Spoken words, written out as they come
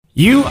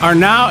You are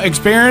now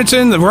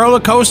experiencing the roller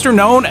coaster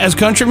known as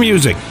country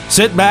music.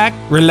 Sit back,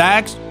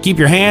 relax, keep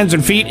your hands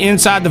and feet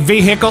inside the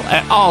vehicle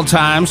at all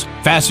times,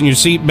 fasten your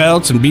seat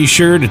belts, and be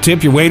sure to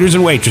tip your waiters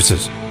and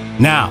waitresses.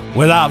 Now,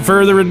 without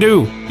further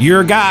ado,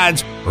 your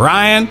guides,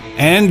 Ryan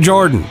and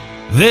Jordan.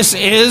 This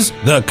is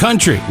the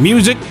Country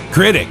Music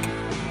Critic.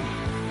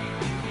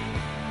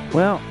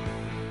 Well,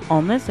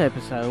 on this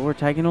episode, we're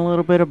taking a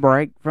little bit of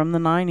break from the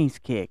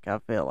 90s kick, I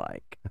feel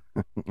like.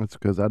 That's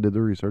because I did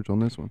the research on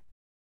this one.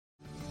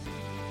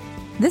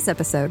 This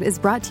episode is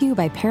brought to you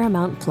by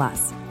Paramount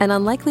Plus. An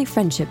unlikely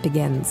friendship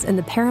begins in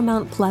the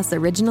Paramount Plus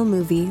original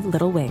movie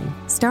Little Wing,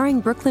 starring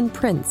Brooklyn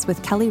Prince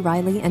with Kelly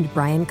Riley and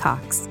Brian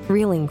Cox.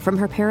 Reeling from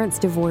her parents'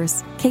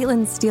 divorce,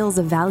 Caitlin steals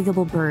a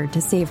valuable bird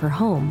to save her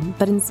home,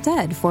 but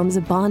instead forms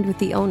a bond with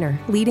the owner,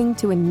 leading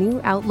to a new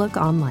outlook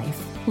on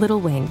life. Little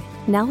Wing,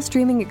 now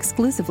streaming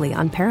exclusively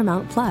on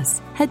Paramount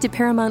Plus. Head to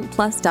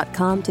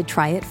ParamountPlus.com to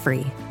try it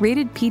free.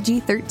 Rated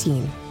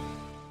PG-13.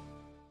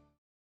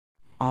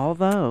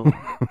 Although,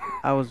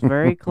 I was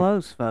very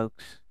close,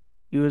 folks.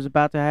 You was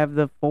about to have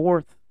the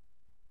fourth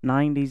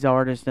 90s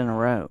artist in a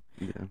row.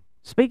 Yeah.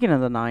 Speaking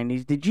of the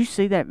 90s, did you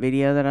see that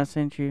video that I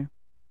sent you?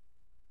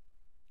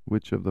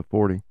 Which of the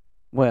 40?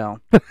 Well,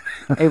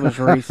 it was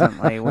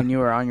recently when you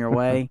were on your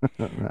way.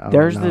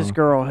 There's this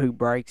girl who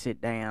breaks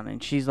it down,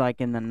 and she's like,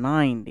 in the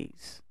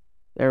 90s,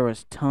 there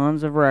was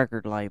tons of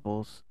record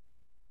labels,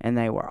 and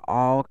they were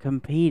all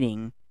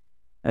competing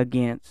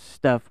against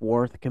stuff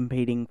worth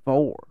competing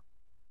for.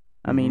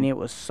 I mean, it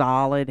was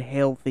solid,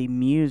 healthy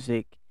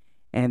music,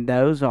 and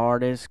those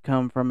artists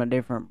come from a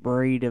different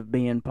breed of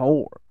being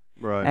poor.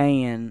 Right.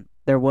 And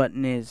there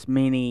wasn't as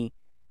many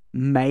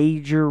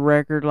major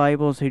record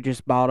labels who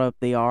just bought up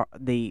the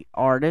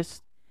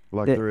artists.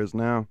 Like there is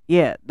now.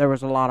 Yeah, there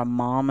was a lot of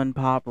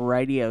mom-and-pop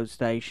radio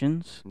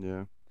stations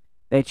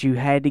that you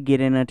had to get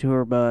in a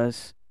tour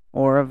bus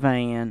or a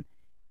van,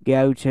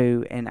 go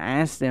to, and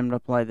ask them to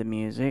play the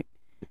music.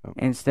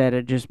 Instead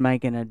of just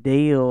making a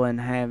deal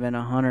and having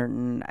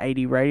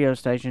 180 radio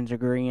stations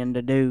agreeing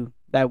to do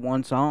that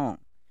one song.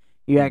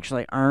 You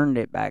actually earned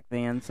it back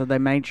then, so they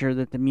made sure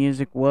that the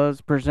music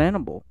was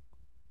presentable.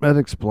 That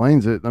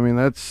explains it. I mean,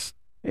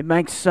 it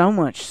makes so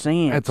much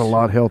sense. That's a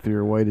lot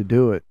healthier way to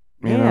do it,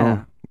 you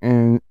know?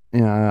 And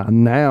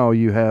now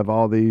you have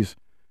all these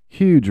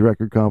huge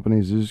record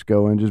companies just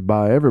go and just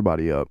buy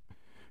everybody up.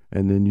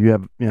 And then you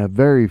have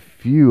very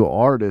few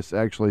artists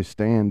actually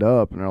stand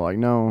up and are like,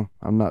 no,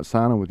 I'm not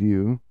signing with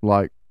you.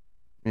 Like,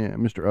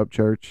 Mr.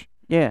 Upchurch.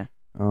 Yeah.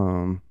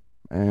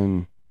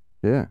 And,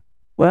 yeah.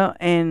 Well,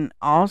 and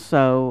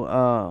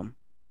also,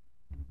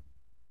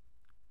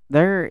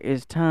 there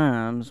is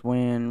times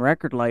when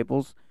record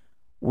labels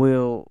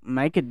will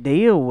make a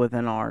deal with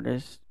an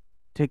artist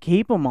to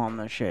keep them on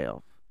the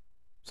shelf.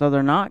 So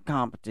they're not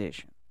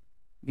competition.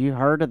 Have you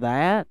heard of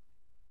that?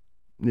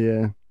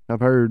 Yeah. I've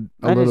heard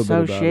a little bit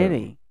about it. That is so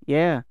shitty.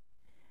 Yeah.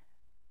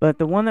 But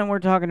the one that we're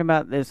talking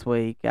about this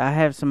week, I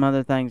have some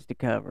other things to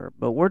cover.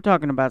 But we're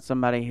talking about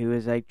somebody who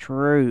is a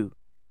true,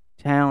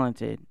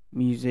 talented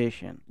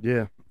musician.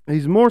 Yeah.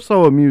 He's more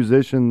so a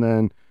musician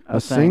than a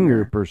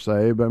singer per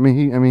se. But I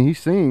mean he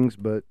sings,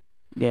 but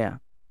yeah.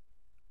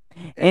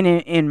 And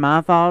in my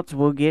thoughts,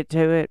 we'll get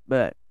to it,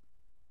 but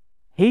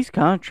he's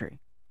country.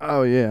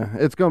 Oh, yeah.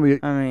 It's going to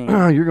be, I mean,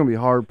 you're going to be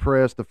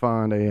hard-pressed to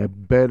find a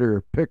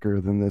better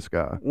picker than this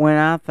guy. When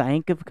I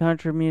think of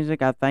country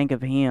music, I think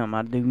of him.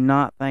 I do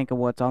not think of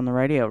what's on the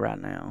radio right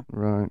now.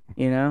 Right.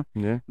 You know?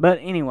 Yeah. But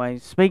anyway,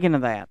 speaking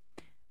of that,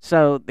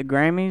 so the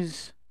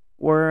Grammys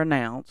were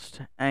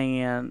announced,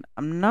 and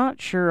I'm not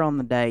sure on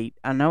the date.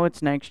 I know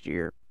it's next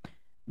year.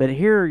 But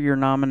here are your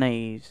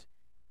nominees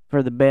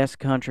for the Best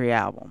Country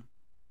Album.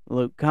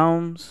 Luke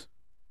Combs,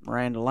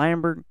 Miranda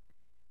Lambert,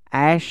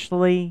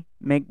 Ashley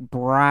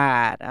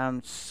McBryde.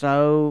 I'm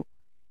so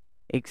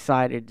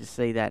excited to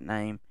see that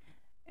name.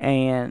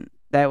 And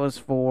that was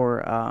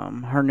for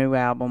her new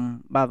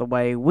album. By the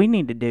way, we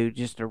need to do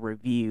just a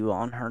review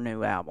on her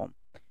new album.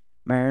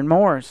 Maren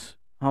Morris,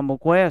 Humble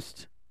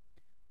Quest.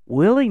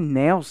 Willie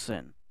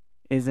Nelson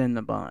is in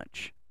the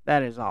bunch.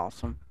 That is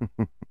awesome.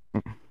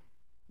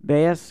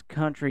 Best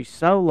Country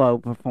Solo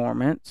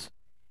Performance.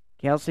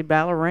 Kelsey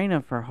Ballerina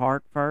for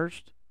Heart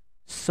First.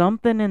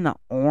 Something in the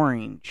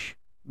Orange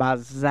by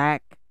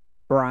Zach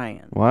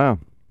Bryan. Wow.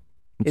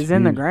 Is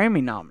in the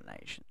Grammy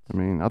nominations. I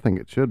mean, I think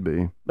it should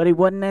be. But he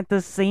wasn't at the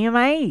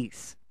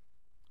CMAs.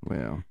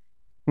 Well.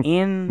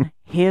 In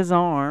His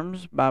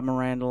Arms by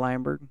Miranda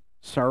Lambert.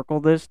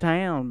 Circle This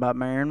Town by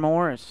Maren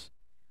Morris.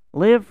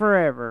 Live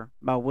Forever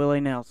by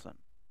Willie Nelson.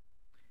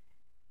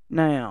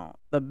 Now,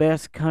 the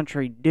Best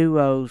Country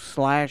Duo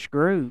 /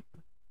 Group.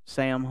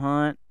 Sam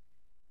Hunt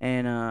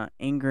and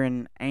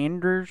Ingrid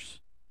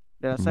Anders.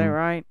 Did I say it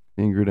right?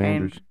 Ingrid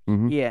Anders.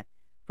 Yeah,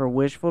 for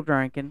Wishful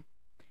Drinking.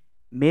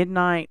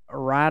 Midnight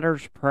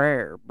Rider's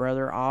Prayer,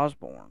 Brother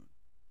Osborne.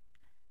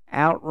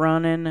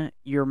 Outrunning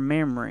Your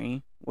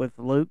Memory with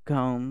Luke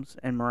Combs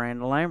and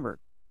Miranda Lambert.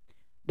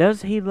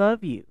 Does He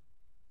Love You?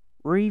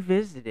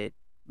 Revisited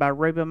by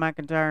Reba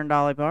McEntire and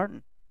Dolly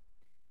Parton.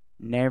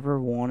 Never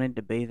Wanted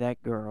to Be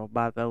That Girl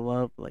by the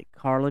lovely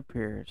Carly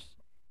Pearce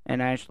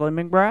and Ashley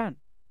McBride.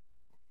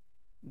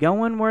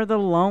 Going Where the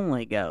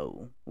Lonely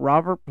Go,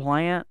 Robert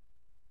Plant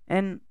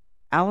and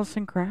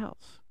Alison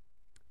Krauss.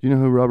 Do you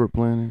know who Robert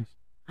Plant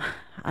is?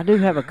 I do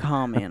have a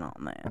comment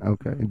on that.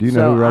 Okay. Do you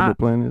know who Robert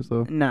Plant is,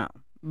 though? No.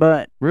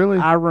 But really,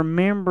 I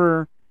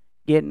remember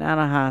getting out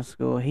of high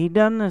school. He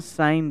done the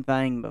same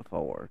thing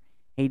before.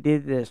 He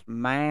did this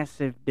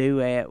massive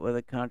duet with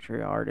a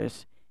country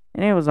artist,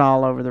 and it was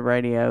all over the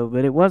radio,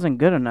 but it wasn't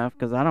good enough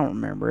because I don't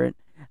remember it.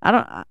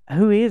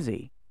 Who is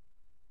he?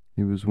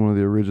 He was one of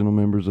the original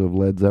members of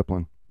Led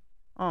Zeppelin.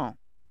 Oh.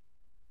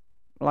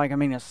 Like, I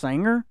mean, a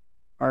singer?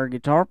 Or a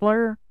guitar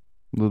player?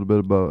 A little bit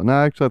of both. No,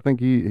 actually, I think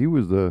he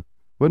was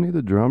wasn't he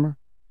the drummer?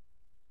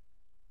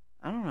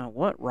 I don't know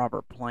what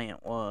Robert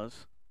Plant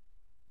was.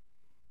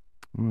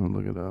 I'm going to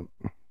look it up.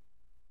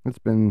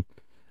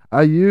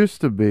 I used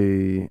to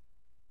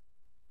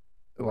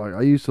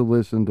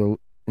listen to,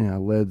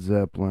 Led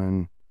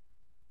Zeppelin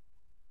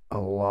a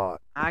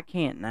lot. I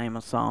can't name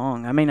a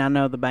song. I mean, I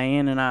know the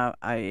band, and I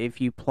if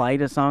you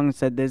played a song and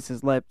said this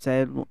is Led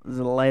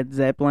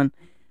Zeppelin,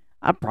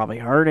 I probably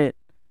heard it.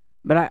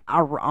 But I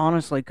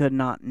honestly could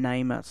not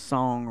name a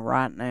song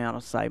right now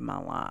to save my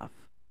life.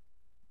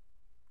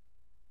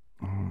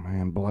 Oh,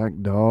 man, Black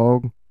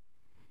Dog.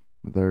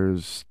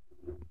 There's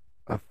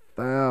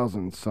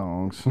 1,000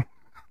 songs.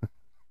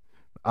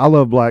 I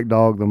love Black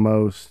Dog the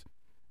most.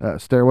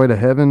 Stairway to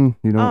Heaven,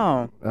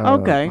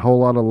 okay. Whole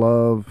Lot of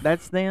Love.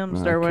 That's them,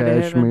 Stairway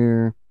to Heaven.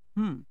 Kashmir.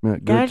 Yeah,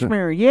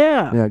 Kashmir,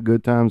 yeah. Yeah,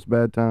 Good Times,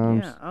 Bad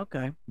Times. Yeah,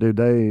 okay.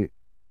 Dude,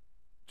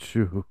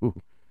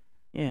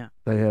 yeah.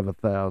 They have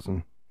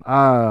 1,000.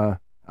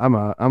 I'm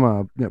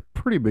a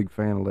pretty big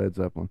fan of Led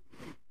Zeppelin.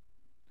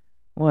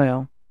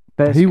 Well,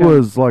 he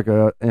was like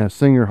a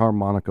singer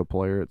harmonica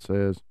player, it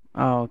says.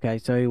 Oh, okay.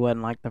 So he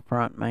wasn't like the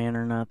front man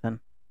or nothing.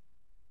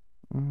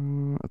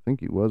 I think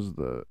he was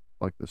the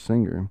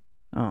singer.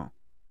 Oh.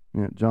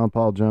 Yeah, John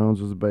Paul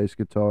Jones was the bass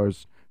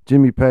guitarist.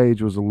 Jimmy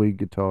Page was the lead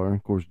guitar.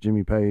 Of course,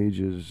 Jimmy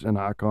Page is an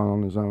icon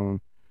on his own.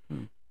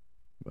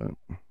 But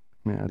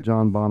yeah,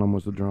 John Bonham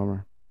was the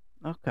drummer.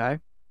 Okay.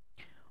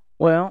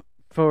 Well,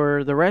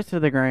 for the rest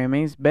of the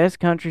Grammys, Best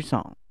Country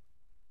Song,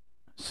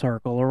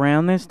 Circle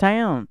Around This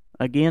Town.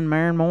 Again,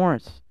 Maren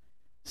Morris.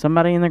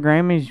 Somebody in the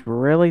Grammys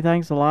really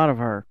thinks a lot of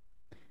her.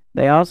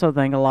 They also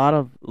think a lot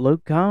of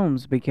Luke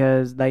Combs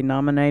because they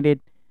nominated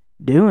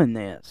Doing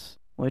This,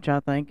 which I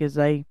think is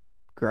a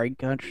great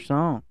country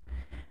song.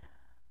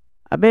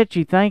 I bet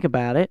you think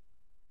about it.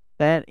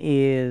 That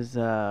is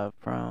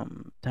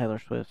from Taylor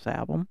Swift's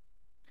album.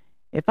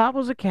 If I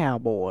Was a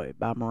Cowboy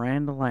by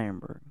Miranda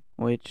Lambert,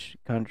 which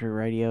country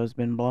radio has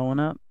been blowing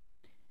up.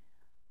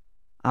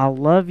 I'll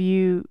Love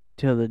You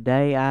Till the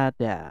Day I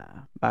Die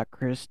by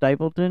Chris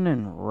Stapleton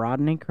and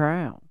Rodney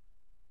Crowell.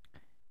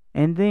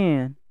 And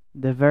then,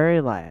 the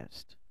very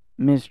last,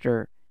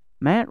 Mr.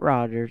 Matt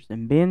Rogers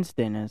and Ben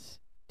Stennis,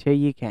 Till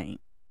You Can't,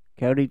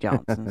 Cody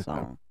Johnson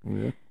song.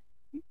 Yeah.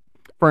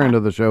 Friend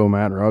of the show,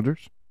 Matt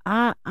Rogers.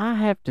 I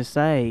have to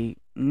say,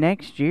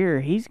 next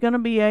year, he's going to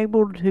be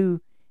able to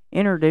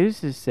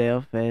introduce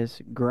himself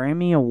as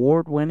Grammy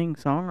Award-winning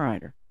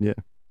songwriter. Yeah.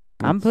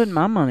 I'm putting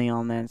my money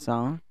on that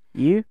song.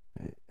 You?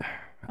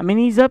 I mean,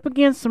 he's up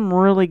against some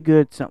really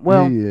good songs.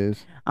 Well, he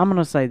is. I'm going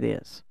to say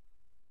this.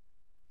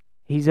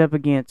 He's up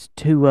against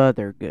two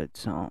other good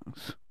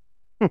songs.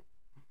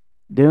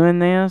 Doing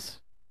This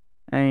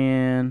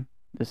and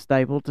the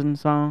Stapleton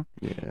song.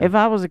 Yeah. If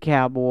I Was a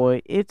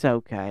Cowboy, it's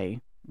okay.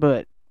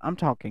 But I'm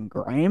talking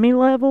Grammy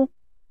level?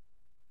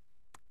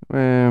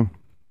 Well,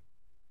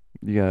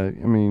 yeah,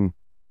 I mean,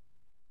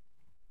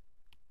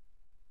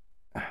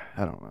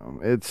 I don't know.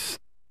 It's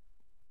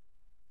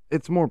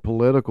more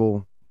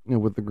political,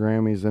 with the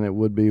Grammys than it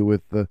would be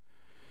with the,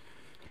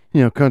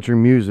 country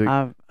music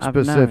I've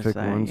specific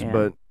that, ones. yeah.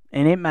 But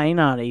and it may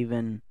not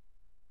even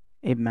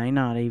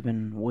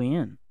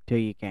win Till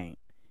You Can't.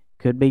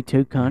 Could be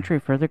too country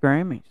for the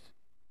Grammys.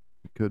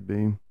 It could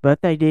be.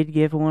 But they did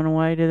give one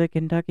away to the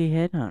Kentucky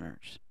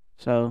Headhunters.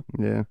 So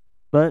yeah.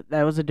 But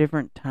that was a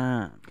different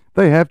time.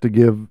 They have to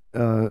give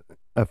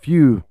a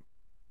few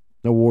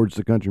awards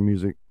to country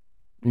music,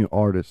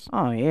 artists.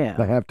 Oh yeah.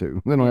 They have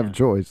to. They don't have a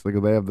choice. They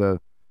have the,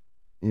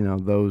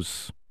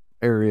 those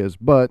areas.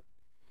 But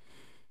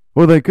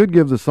they could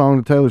give the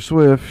song to Taylor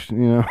Swift.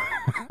 Well,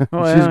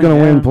 she's going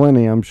to win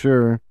plenty, I'm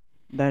sure.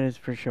 That is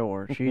for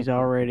sure. She's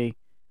already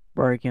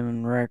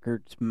breaking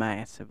records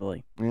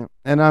massively. Yeah,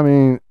 and I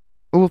mean,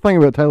 the thing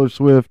about Taylor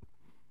Swift,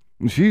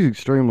 she's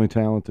extremely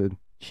talented.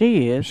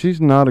 She is.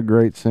 She's not a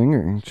great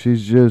singer.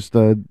 She's just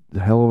a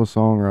hell of a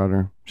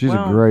songwriter. She's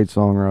a great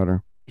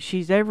songwriter.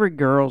 She's every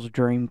girl's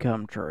dream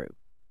come true.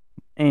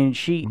 And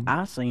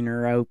I seen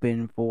her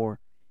open for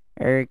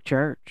Eric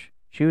Church.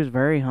 She was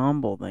very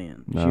humble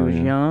then. She was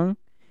young,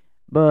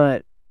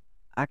 but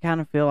I kind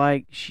of feel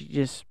like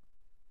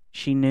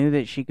she knew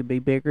that she could be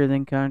bigger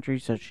than country,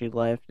 so she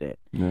left it.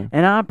 Yeah.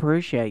 And I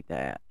appreciate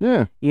that.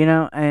 Yeah.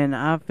 And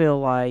I feel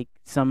like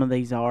some of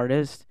these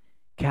artists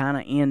kind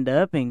of end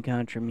up in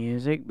country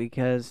music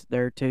because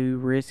they're too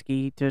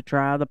risky to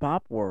try the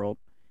pop world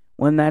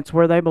when that's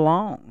where they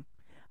belong.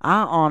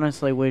 I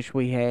honestly wish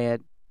we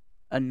had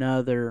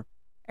another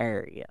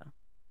area.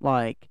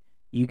 Like,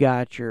 you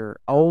got your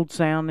old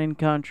sounding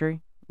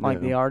country, like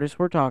the artists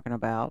we're talking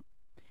about,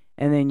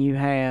 and then you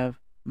have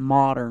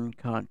modern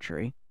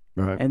country,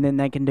 Right. and then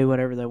they can do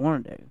whatever they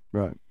want to do.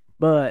 Right.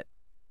 But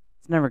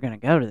it's never going to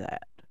go to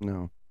that.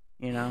 No.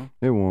 You know?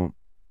 It won't.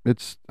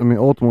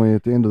 Ultimately,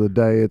 at the end of the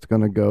day, it's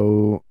going to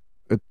go.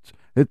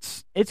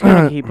 It's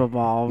going to keep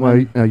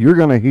evolving. Well, you're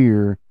going to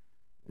hear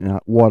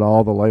what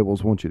all the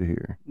labels want you to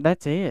hear.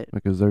 That's it.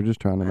 Because they're just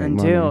trying to make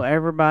until money.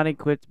 Everybody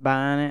quits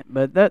buying it.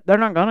 But they're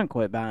not going to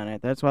quit buying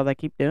it. That's why they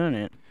keep doing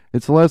it.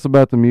 It's less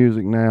about the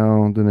music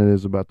now than it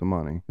is about the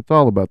money. It's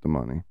all about the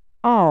money.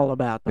 All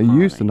about the money.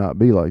 It used to not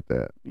be like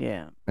that.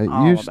 Yeah. It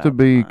used to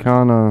be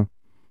kind of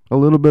a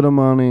little bit of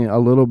money, a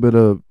little bit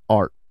of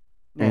art.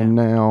 Yeah. And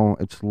now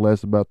it's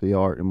less about the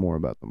art and more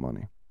about the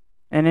money.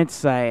 And it's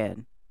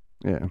sad.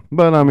 Yeah.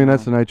 But, I mean,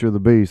 that's the nature of the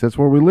beast. That's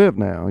where we live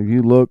now.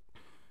 You look,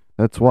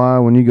 that's why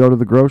when you go to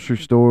the grocery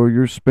store,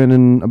 you're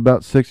spending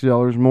about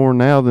 $60 more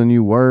now than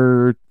you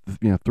were,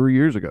 3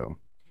 years ago.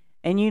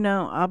 And,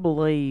 I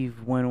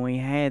believe when we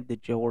had the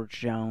George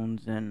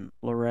Jones and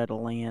Loretta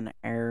Lynn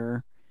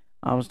era,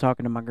 I was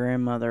talking to my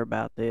grandmother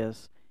about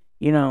this.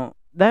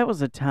 That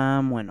was a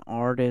time when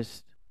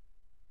artists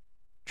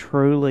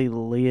truly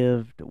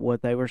lived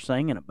what they were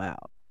singing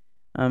about.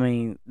 I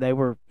mean, they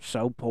were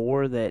so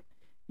poor that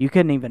you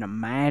couldn't even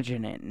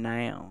imagine it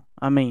now.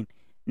 I mean,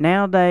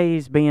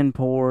 nowadays being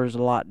poor is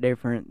a lot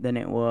different than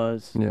it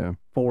was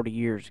 40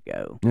 years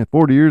ago. Yeah,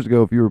 40 years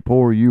ago, if you were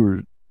poor, you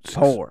were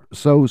poor.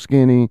 So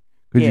skinny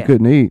because you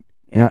couldn't eat.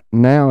 Yeah.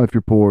 Now, if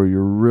you're poor,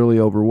 you're really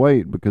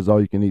overweight because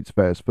all you can eat is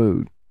fast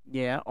food.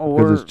 Yeah, or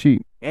because it's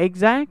cheap.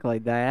 Exactly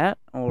that,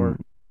 or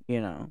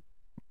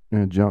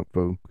and junk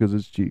food because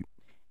it's cheap.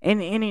 And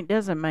it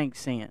doesn't make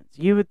sense.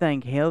 You would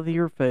think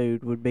healthier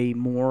food would be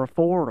more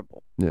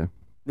affordable. Yeah.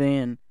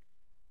 Than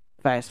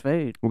fast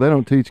food. Well, they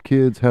don't teach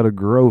kids how to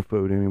grow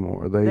food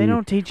anymore. They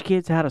don't teach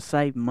kids how to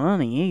save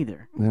money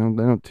either. They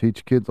don't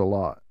teach kids a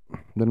lot.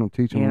 They don't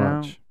teach them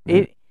much.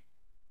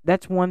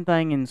 That's one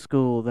thing in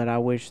school that I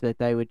wish that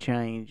they would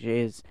change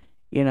is,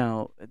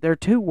 they're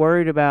too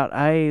worried about,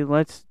 hey,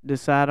 let's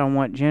decide on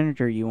what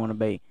gender you want to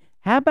be.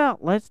 How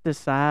about let's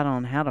decide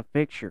on how to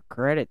fix your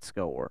credit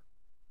score?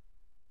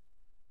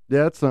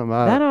 Yeah, that's something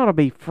that ought to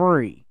be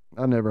free.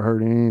 I never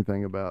heard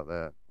anything about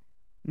that.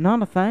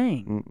 Not a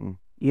thing. Mm-mm.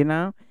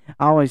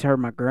 I always heard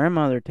my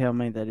grandmother tell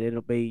me that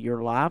it'll be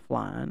your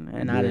lifeline,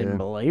 and I didn't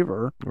believe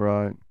her.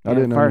 Right. I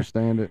didn't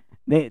understand it.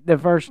 The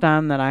first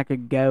time that I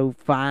could go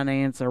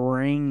finance a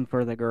ring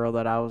for the girl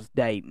that I was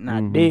dating, I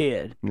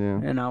did.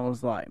 Yeah. And I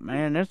was like,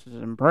 man, this is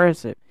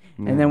impressive.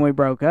 Yeah. And then we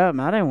broke up,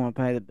 and I didn't want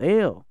to pay the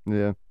bill.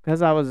 Yeah.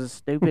 Because I was a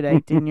stupid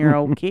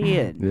 18-year-old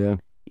kid. Yeah.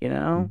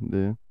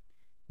 Yeah.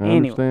 I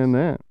understand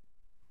that.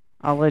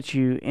 I'll let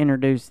you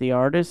introduce the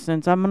artist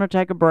since I'm going to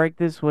take a break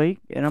this week,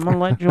 and I'm going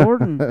to let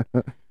Jordan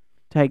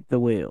take the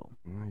wheel.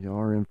 You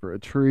are in for a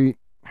treat.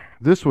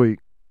 This week,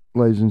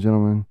 ladies and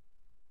gentlemen,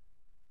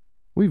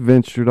 we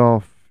ventured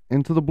off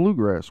into the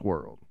bluegrass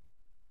world.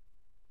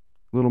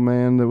 Little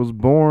man that was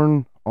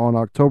born on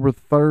October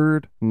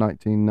 3rd,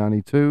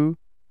 1992.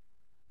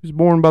 He was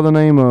born by the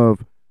name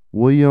of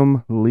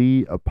William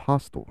Lee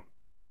Apostle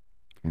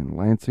in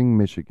Lansing,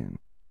 Michigan.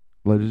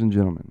 Ladies and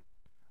gentlemen,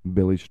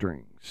 Billy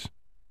Strings.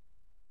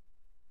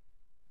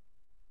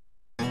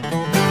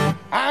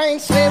 I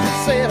ain't slept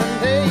in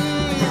 7 days,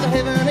 I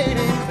haven't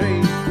eaten 3.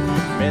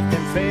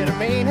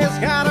 Methamphetamine has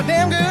got a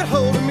damn good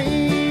hold of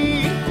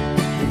me.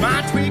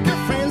 My tweaker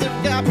friends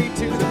have got me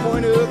to the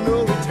point of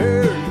no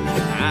return.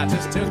 I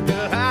just took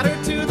the lighter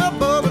to the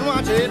bulb and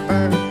watch it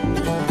burn.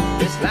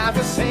 This life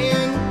of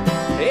sin,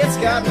 it's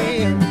got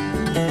me in.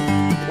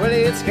 Well,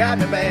 it's got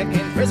me back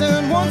in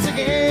prison once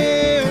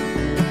again.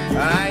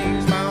 I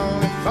use my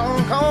only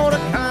phone call to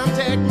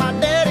contact my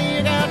daddy.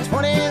 I got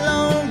 20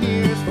 long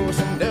years for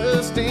some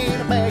dust in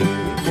a bag.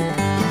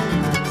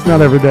 It's not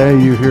every day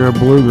you hear a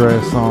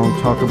bluegrass song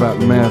talk about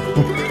meth.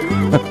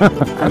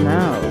 I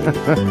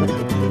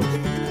know.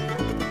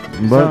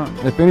 But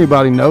if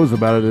anybody knows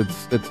about it,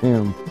 it's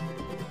him.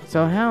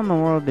 So how in the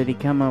world did he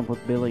come up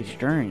with Billy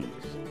Strings?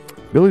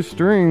 Billy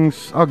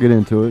Strings, I'll get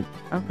into it.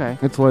 Okay.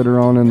 It's later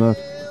on in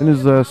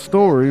his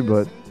story,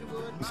 but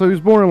so he was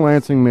born in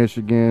Lansing,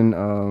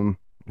 Michigan.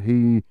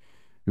 He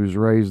was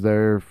raised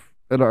there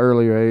at an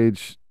earlier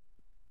age.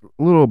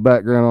 A little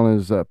background on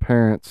his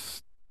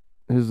parents.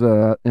 His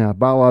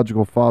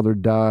biological father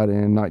died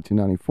in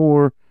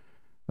 1994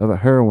 of a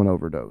heroin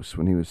overdose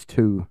when he was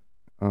 2.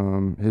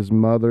 His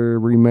mother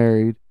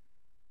remarried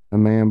a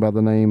man by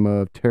the name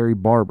of Terry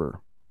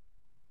Barber.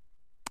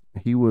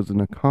 He was an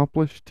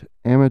accomplished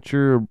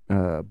amateur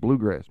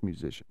bluegrass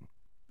musician.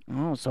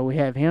 Oh, so we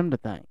have him to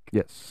thank.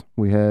 Yes,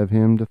 we have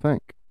him to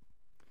thank.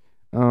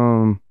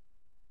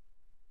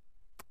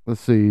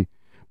 Let's see.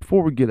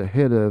 Before we get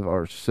ahead of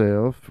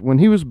ourselves, when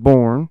he was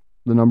born,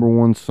 the number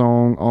one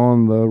song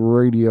on the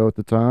radio at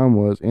the time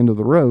was End of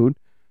the Road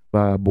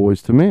by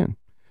Boys to Men.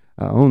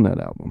 I own that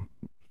album.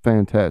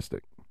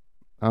 Fantastic.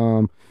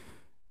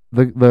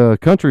 The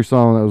country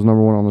song that was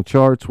number one on the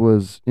charts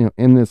was,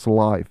 In This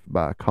Life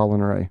by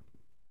Colin Ray.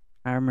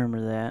 I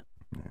remember that.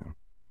 Yeah.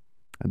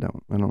 I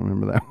don't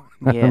remember that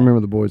one. Yeah. I remember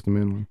the Boys to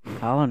Men one.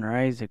 Colin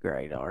Ray's a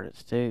great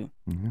artist too.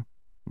 Yeah.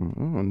 A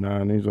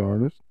 90s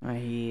artist.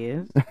 He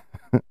is.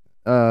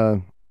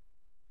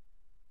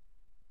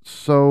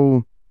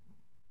 So,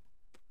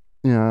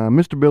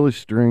 Mr. Billy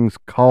Strings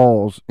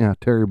calls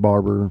Terry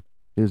Barber,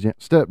 his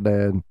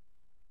stepdad,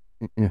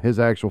 his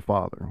actual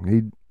father.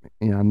 He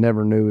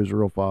never knew his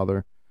real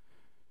father.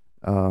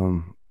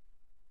 So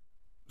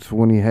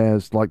when he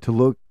has to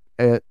look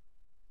at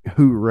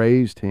who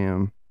raised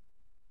him,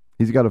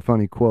 he's got a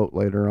funny quote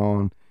later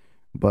on,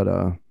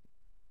 but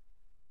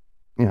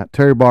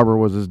Terry Barber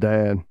was his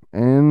dad,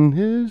 and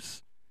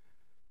his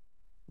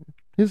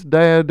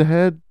dad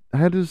had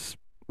his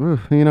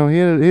he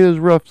had his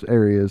rough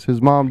areas.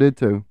 His mom did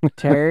too.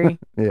 Terry?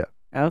 Yeah.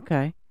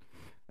 Okay.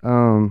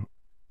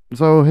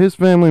 So his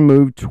family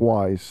moved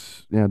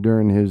twice,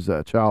 during his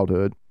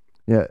childhood.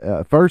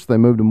 First they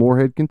moved to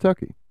Moorhead,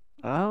 Kentucky.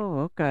 Oh,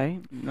 okay.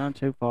 Not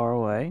too far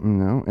away.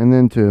 No, and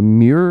then to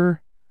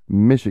Muir,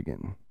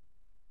 Michigan.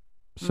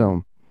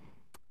 So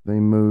they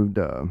moved.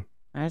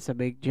 That's a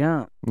big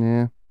jump.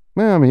 Yeah.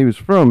 Well, I mean, he was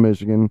from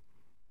Michigan.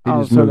 He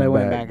just so moved they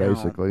went back home.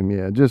 basically.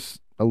 Yeah,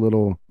 just a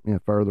little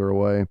further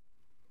away.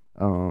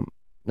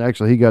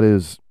 Actually, he got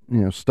his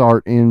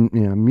start in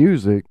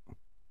music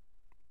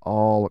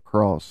all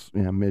across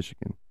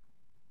Michigan.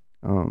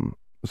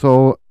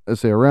 So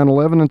let's say around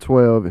 11 and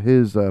 12,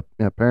 his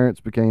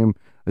parents became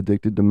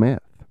addicted to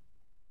meth.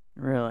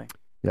 Really?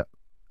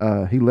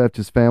 Yeah. He left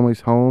his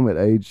family's home at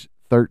age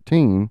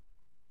 13,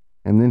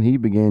 and then he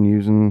began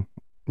using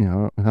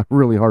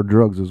really hard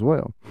drugs as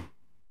well.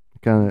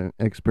 Kind of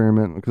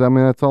experimenting, because I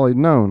mean that's all he'd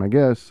known, I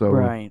guess. So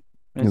right.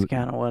 That's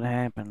kind of what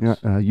happens.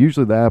 Yeah.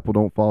 Usually the apple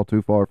don't fall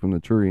too far from the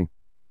tree.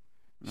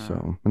 No.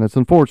 So, and it's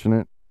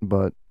unfortunate,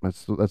 but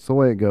that's the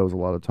way it goes a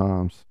lot of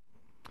times.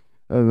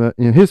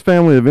 His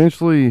family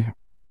eventually,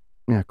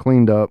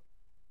 cleaned up,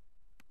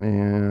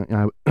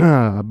 and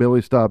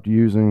Billy stopped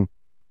using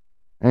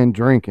and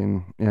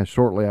drinking,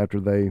 shortly after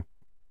they,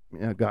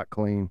 got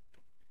clean.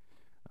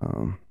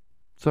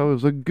 So it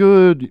was a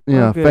good,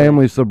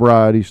 family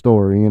sobriety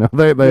story.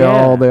 They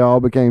all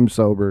became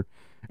sober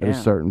at a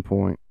certain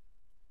point.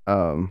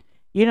 And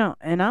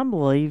I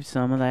believe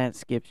some of that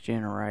skips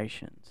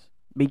generations,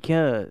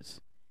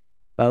 because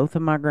both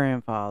of my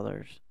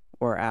grandfathers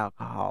were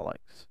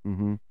alcoholics.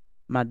 Mm-hmm.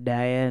 My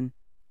dad,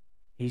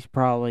 he's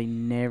probably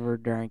never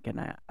drank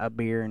a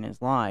beer in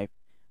his life.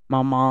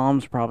 My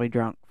mom's probably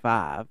drunk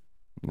 5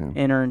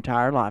 in her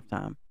entire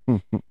lifetime.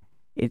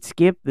 It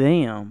skipped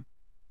them,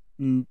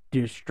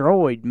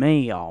 destroyed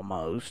me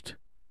almost,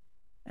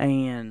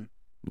 and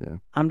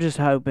I'm just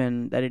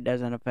hoping that it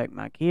doesn't affect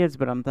my kids.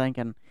 But I'm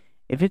thinking,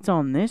 if it's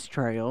on this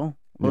trail,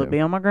 will it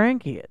be on my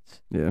grandkids?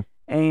 Yeah.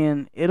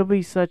 And it'll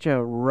be such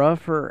a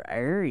rougher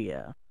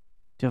area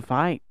to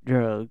fight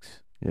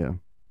drugs. Yeah.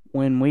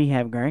 When we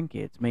have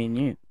grandkids, me and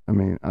you. I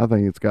mean, I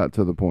think it's got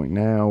to the point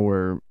now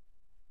where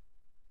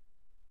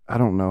I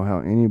don't know how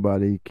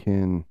anybody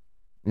can,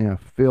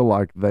 feel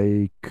like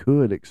they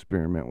could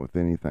experiment with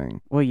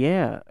anything. Well,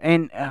 yeah,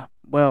 and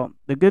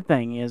the good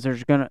thing is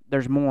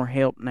there's more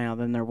help now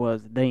than there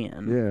was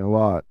then. Yeah, a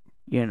lot.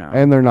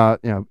 And they're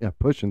not,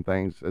 pushing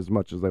things as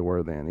much as they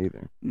were then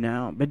either.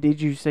 No, but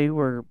did you see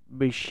where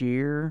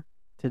Bashir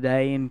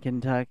today in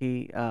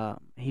Kentucky?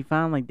 He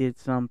finally did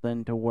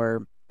something to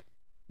where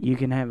you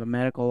can have a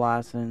medical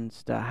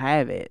license to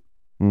have it.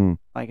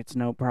 Like it's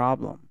no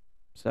problem.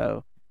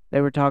 So they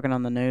were talking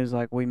on the news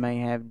like we may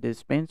have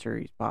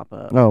dispensaries pop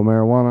up. Oh,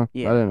 marijuana?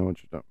 Yeah. I didn't know what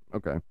you're talking.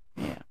 Okay.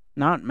 Yeah.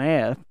 Not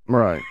meth.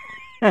 Right.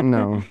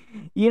 No.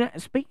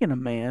 Speaking of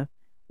meth,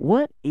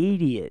 what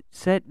idiot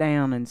sat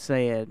down and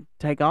said,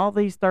 take all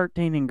these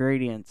 13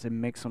 ingredients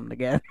and mix them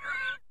together?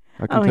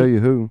 I can tell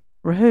you who.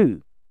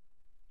 Who?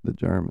 The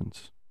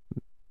Germans.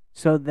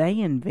 So they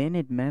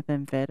invented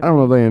methamphetamine? I don't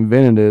know if they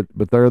invented it,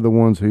 but they're the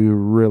ones who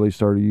really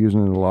started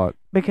using it a lot.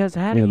 Because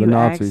how do you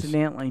Nazis.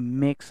 accidentally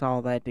mix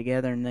all that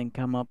together and then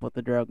come up with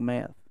the drug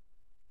meth?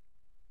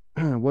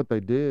 What they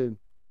did,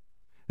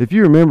 if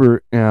you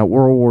remember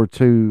World War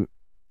II,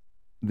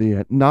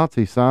 the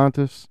Nazi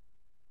scientists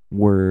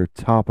were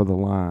top of the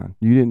line.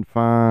 You didn't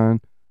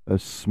find a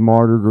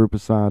smarter group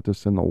of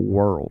scientists in the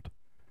world.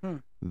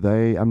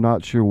 I'm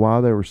not sure why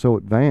they were so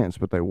advanced,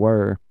 but they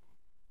were.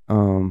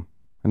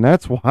 And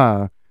that's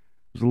why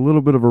there's a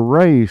little bit of a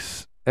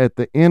race at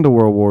the end of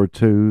World War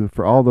II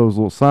for all those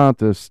little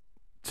scientists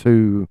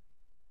to,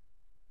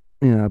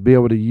 be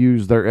able to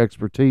use their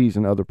expertise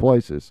in other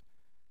places.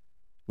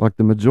 Like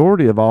the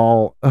majority of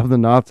all of the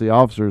Nazi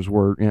officers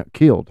were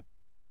killed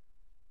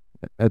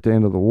at the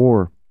end of the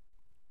war,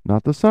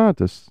 not the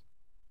scientists.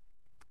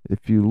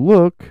 If you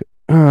look,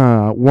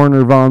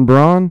 Werner von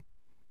Braun,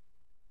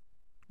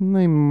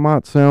 they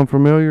might sound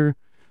familiar.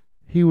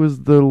 He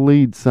was the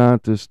lead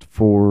scientist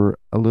for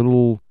a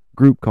little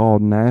group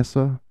called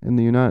NASA in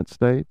the United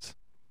States.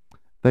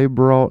 They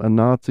brought a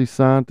Nazi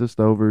scientist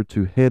over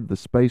to head the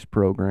space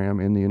program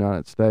in the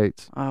United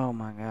States. Oh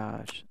my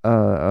gosh.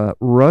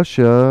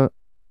 Russia,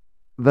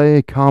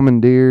 they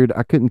commandeered,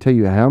 I couldn't tell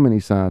you how many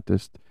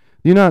scientists.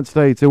 The United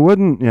States, it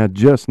wasn't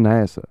just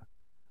NASA.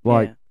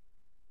 Like, Yeah.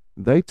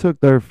 they took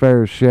their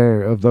fair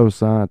share of those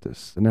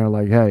scientists, and they're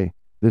like, hey,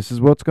 this is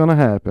what's going to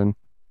happen.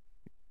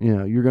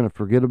 You're going to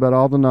forget about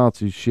all the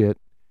Nazi shit.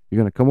 You're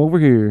going to come over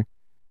here.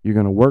 You're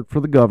going to work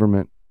for the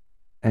government,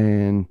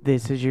 and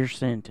This is your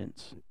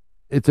sentence.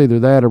 it's either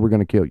that or we're going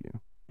to kill you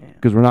Yeah.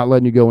 because we're not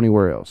letting you go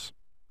anywhere else.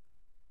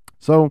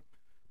 So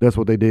that's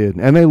what they did,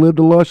 and they lived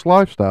a lush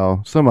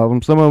lifestyle. Some of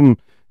them,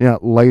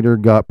 later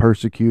got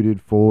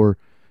persecuted for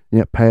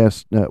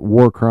past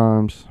war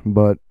crimes,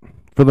 but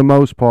for the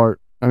most part,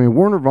 I mean,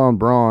 Werner von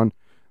Braun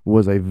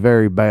was a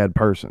very bad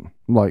person.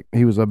 Like,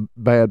 he was a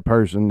bad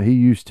person. He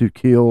used to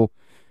kill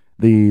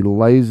the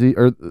lazy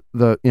or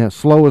the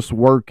slowest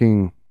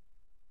working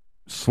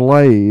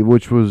slave,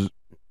 which was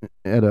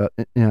at a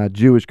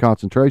Jewish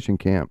concentration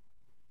camp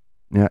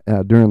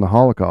during the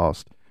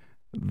Holocaust.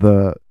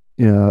 The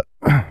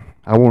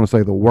I want to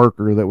say the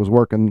worker that was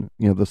working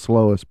the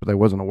slowest, but they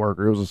wasn't a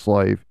worker; it was a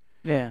slave.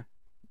 Yeah.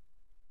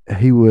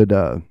 He would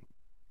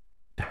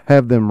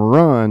have them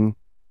run,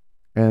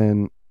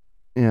 and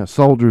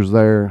soldiers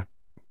there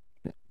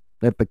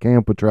at the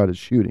camp would try to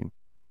shoot him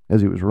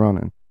as he was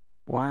running.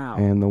 Wow.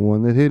 And the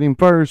one that hit him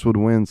first would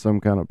win some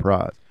kind of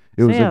prize.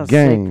 It was See how a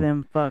game. sick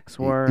them fucks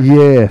were.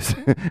 Yes,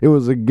 it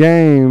was a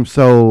game.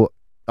 So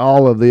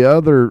all of the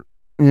other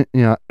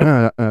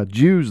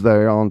Jews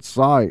there on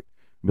site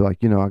be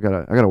like, I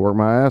gotta work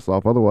my ass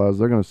off. Otherwise,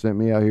 they're gonna send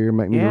me out here and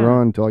make me Yeah.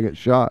 run until I get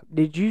shot.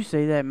 Did you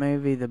see that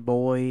movie, The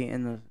Boy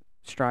in the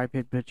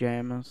Striped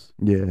Pajamas?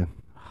 Yeah,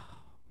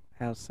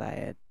 How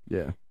sad.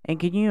 yeah, And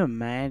can you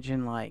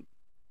imagine, like,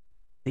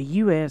 the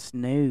U.S.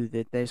 knew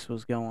that this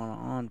was going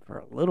on for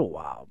a little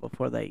while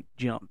before they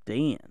jumped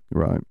in.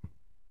 right.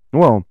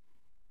 Well,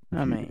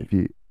 I mean,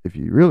 if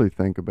you really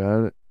think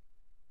about it,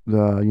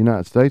 the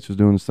United States was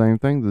doing the same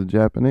thing to the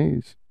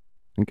Japanese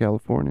in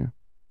California.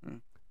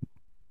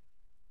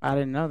 I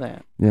didn't know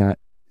that. Yeah,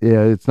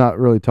 it's not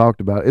really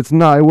talked about. It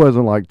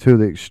wasn't like to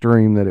the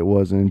extreme that it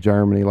was in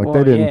Germany. Like,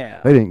 Well, they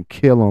yeah. didn't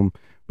kill them,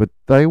 but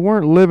they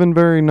weren't living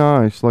very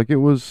nice. Like, it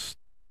was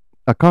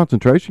a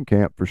concentration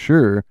camp for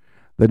sure.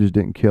 They just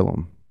didn't kill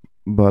them.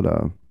 But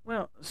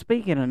Well,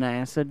 speaking of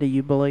NASA, do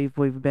you believe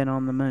we've been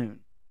on the moon?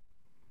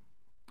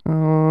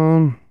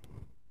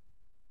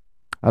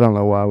 I don't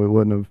know why we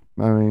wouldn't have.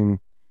 I mean,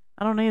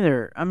 I don't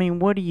either. I mean,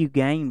 what do you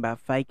gain by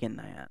faking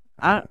that?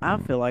 I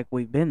feel like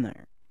we've been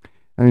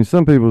there.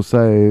 some people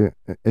say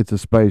it's a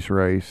space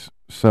race.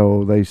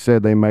 So they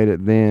said they made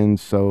it then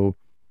so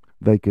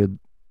they could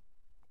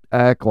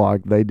act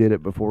like they did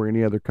it before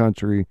any other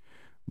country.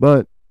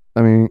 But,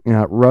 I mean,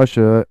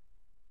 Russia,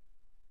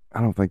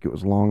 I don't think it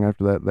was long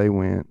after that they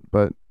went.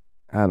 But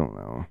I don't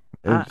know.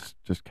 It's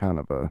just kind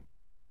of a...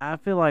 I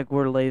feel like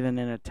we're living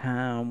in a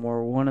time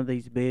where one of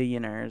these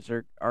billionaires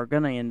are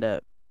going to end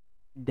up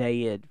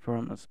dead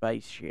from a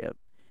spaceship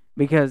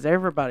because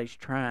everybody's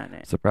trying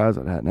it. Surprised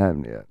it hadn't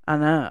happened yet. I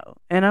know.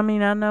 And I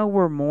mean, I know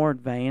we're more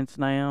advanced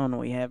now and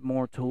we have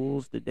more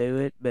tools to do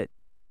it, but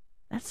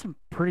that's some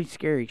pretty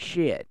scary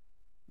shit,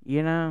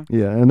 Yeah,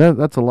 and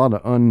that's a lot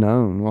of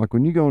unknown. Like,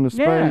 when you go into space,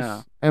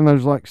 Yeah. and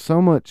there's like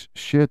so much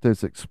shit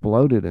that's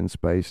exploded in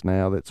space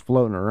now that's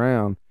floating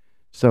around.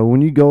 So when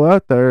you go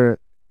out there,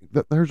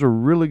 there's a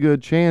really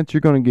good chance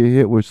you're going to get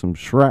hit with some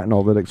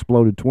shrapnel that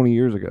exploded 20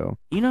 years ago.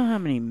 You know how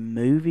many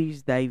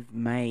movies they've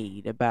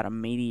made about a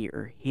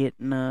meteor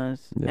hitting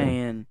us? Yeah.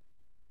 And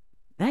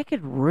that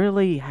could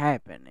really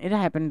happen. It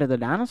happened to the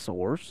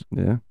dinosaurs.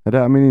 Yeah, and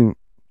I mean,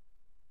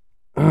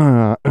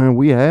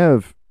 we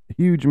have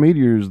huge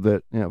meteors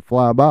that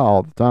fly by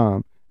all the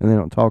time, and they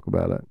don't talk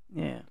about it.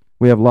 Yeah.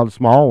 We have a lot of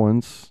small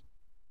ones.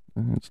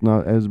 It's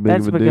not as big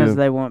That's of a because deal.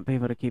 they want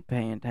people to keep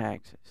paying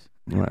taxes.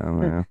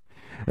 Well,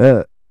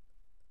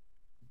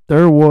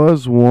 there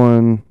was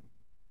one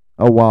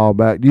a while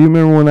back. Do you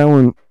remember when that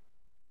one?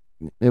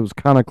 It was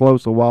kind of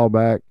close a while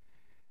back,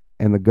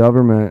 and the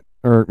government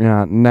or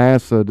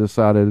NASA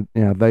decided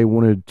they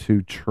wanted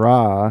to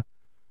try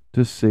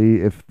to see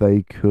if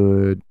they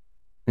could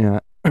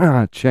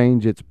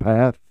change its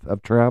path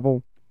of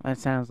travel. That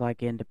sounds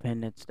like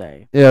Independence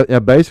Day. Yeah,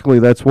 basically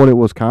that's what it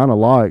was kind of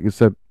like,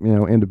 except,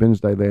 Independence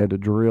Day, they had to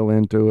drill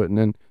into it and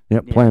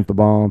then plant the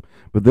bomb.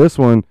 But this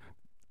one,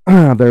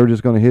 they were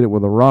just going to hit it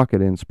with a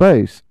rocket in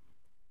space.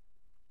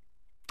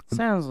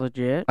 Sounds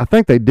legit. I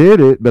think they did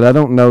it, but I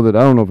don't know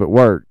if it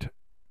worked.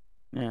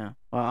 Yeah.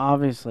 Well,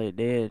 obviously it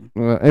did.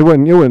 It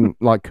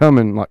wasn't like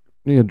coming like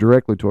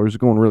directly to her. It was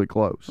going really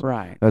close.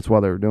 Right. That's why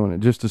they were doing it,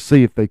 just to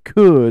see if they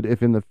could,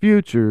 if in the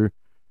future.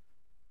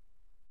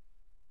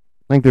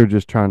 I think they're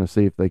just trying to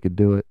see if they could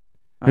do it.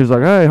 He's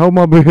like, hey, hold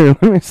my beer.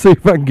 Let me see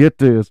if I can get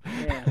this.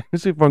 Yeah.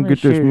 Let's see if I can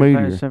get this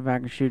meteor. See if I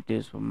can shoot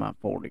this with my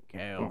 40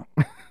 cal.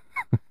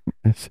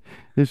 It's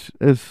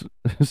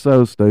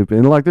so stupid.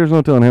 And like, there's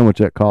no telling how much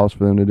that costs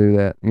for them to do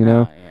that, Oh,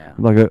 yeah.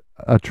 Like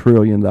 $1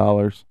 trillion.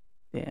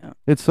 Yeah.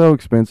 It's so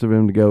expensive for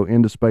them to go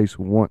into space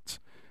once.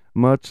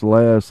 much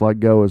less like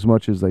go as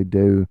much as they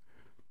do.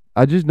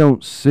 I just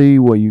don't see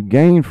what you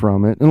gain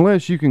from it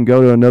unless you can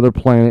go to another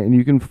planet and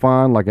you can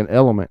find like an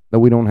element that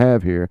we don't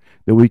have here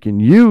that we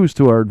can use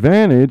to our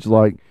advantage,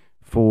 like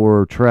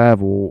for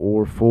travel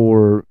or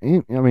for,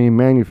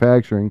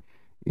 manufacturing,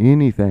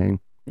 anything.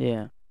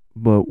 Yeah.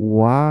 But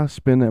why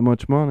spend that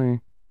much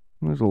money?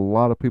 There's a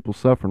lot of people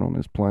suffering on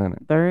this planet.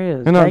 There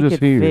is. And not they just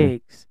could here.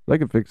 fix They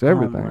could fix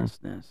everything.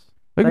 homelessness.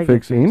 They could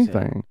fix it.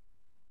 anything.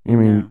 Yeah.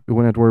 You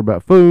wouldn't have to worry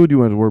about food. You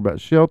wouldn't have to worry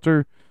about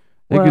shelter.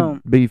 It Well,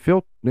 could be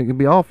It could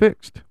be all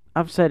fixed.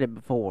 I've said it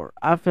before.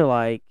 I feel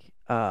like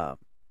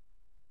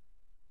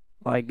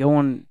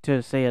going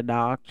to see a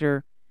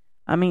doctor,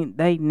 I mean,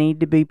 they need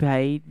to be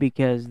paid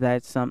because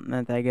that's something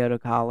that they go to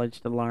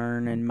college to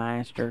learn and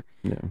master.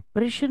 Yeah.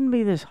 But it shouldn't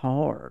be this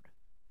hard.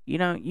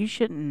 You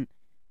shouldn't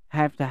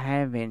have to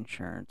have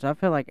insurance. I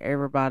feel like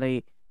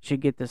everybody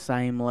should get the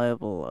same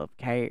level of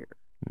care.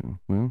 Yeah.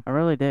 Well, I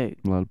really do.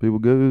 a lot of people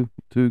go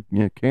to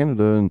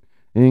Canada and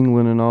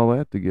England and all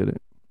that to get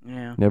it.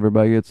 Yeah.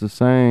 Everybody gets the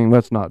same.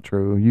 That's not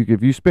true.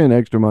 If you spend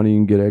extra money, you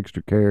can get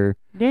extra care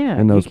Yeah.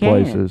 in those you can.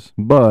 places.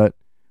 But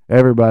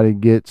everybody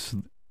gets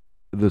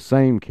the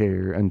same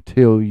care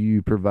until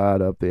you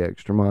provide up the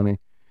extra money.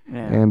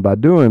 Yeah. And by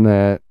doing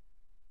that,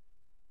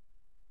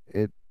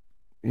 it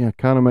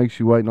kind of makes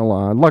you wait in a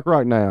line. Like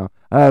right now,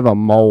 I have a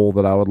mole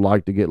that I would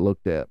like to get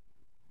looked at.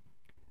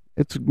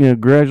 It's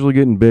gradually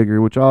getting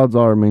bigger, which odds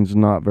are means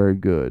not very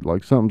good.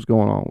 Like something's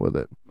going on with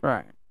it.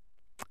 Right.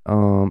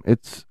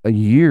 It's a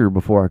year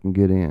before I can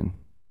get in.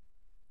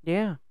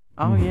 Yeah.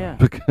 Oh, yeah.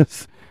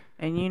 Because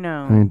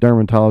And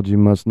dermatology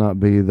must not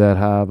be that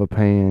high of a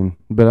pain.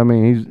 But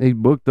he's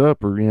booked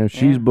up, or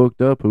she's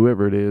booked up,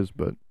 whoever it is.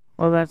 But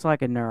well, that's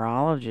like a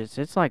neurologist.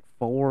 It's like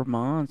 4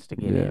 months to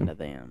get into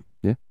them.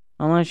 Yeah.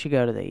 Unless you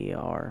go to the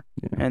ER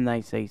Yeah. and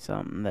they see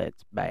something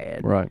that's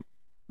bad. Right.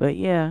 But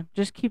yeah,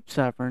 just keep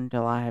suffering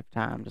until I have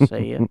time to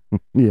see you.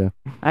 Yeah.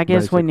 I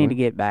guess we need to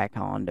Basically. get back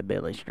on to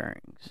Billy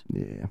Strings.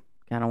 Yeah.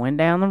 Kind of went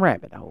down the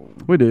rabbit hole.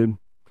 We did.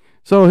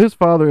 So his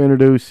father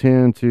introduced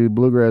him to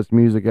bluegrass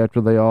music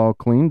after they all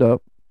cleaned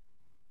up.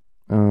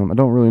 I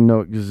don't really know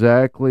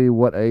exactly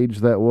what age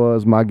that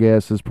was. My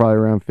guess is probably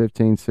around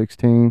 15,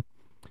 16.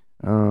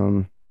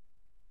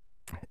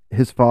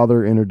 His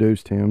father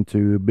introduced him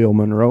to Bill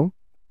Monroe,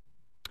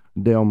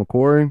 Dale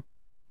McCoury,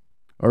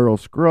 Earl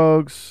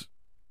Scruggs,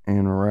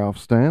 and Ralph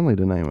Stanley,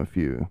 to name a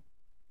few.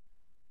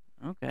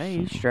 Okay,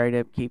 he's straight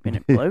up keeping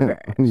it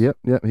bluegrass. Yep.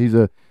 He's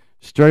a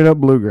straight up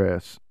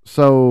bluegrass.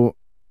 So,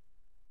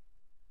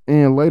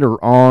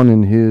 later on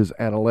in his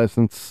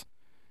adolescence,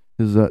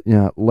 his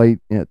late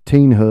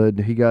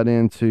teenhood, he got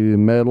into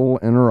metal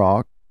and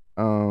rock.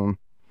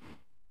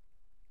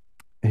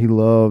 He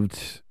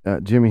loved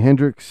Jimi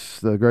Hendrix,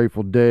 the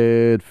Grateful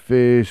Dead,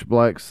 Fish,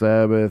 Black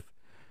Sabbath,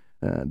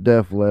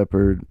 Def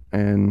Leppard,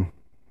 and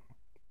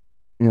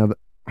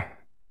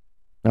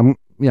I'm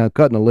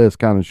cutting the list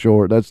kind of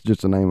short. That's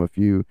just to name a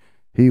few.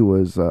 He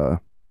was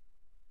a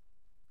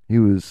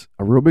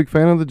real big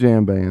fan of the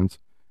jam bands.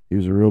 He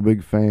was a real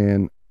big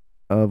fan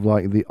of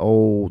like the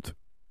old,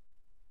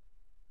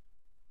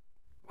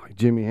 like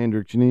Jimi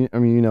Hendrix.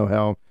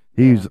 How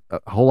he's a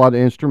whole lot of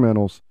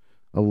instrumentals,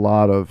 a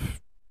lot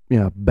of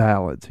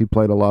ballads. He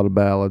played a lot of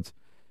ballads,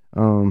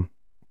 and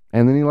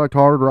then he liked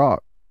hard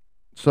rock.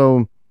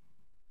 So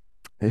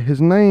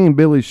his name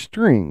Billy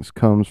Strings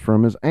comes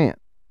from his aunt.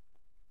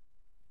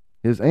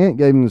 His aunt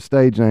gave him the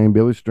stage name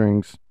Billy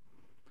Strings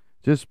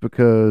just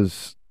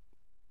because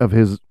of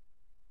his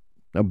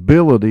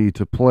ability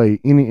to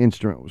play any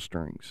instrument with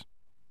strings.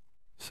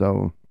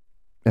 So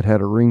it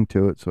had a ring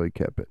to it, so he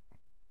kept it,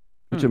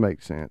 which it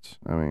makes sense.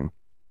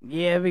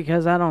 Yeah,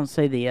 because I don't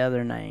see the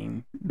other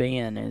name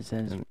being as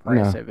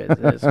impressive as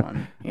this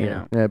one. You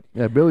know.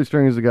 Yeah. Billy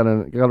Strings has got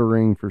a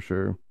ring for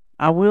sure.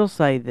 I will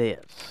say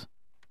this.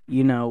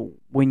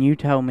 When you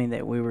told me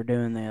that we were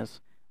doing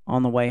this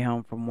on the way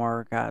home from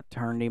work, I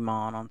turned him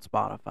on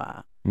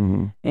Spotify,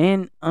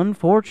 and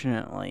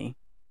unfortunately,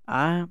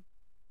 I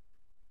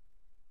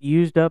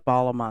used up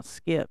all of my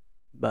skip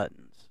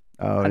buttons.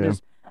 Oh,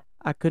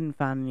 I couldn't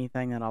find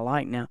anything that I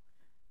liked. Now,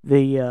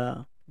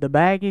 the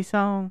Baggy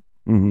song.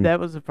 That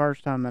was the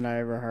first time that I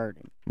ever heard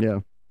him. Yeah.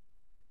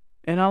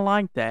 And I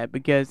like that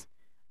because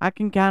I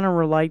can kind of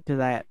relate to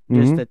that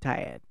just a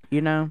tad,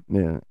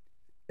 Yeah.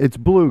 It's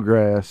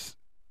bluegrass.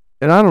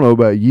 And I don't know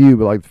about you,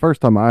 but like the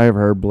first time I ever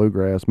heard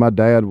bluegrass, my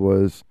dad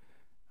was,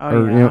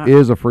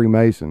 is a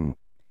Freemason.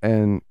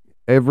 And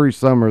every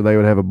summer they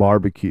would have a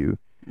barbecue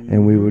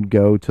and we would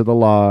go to the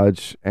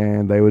lodge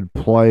and they would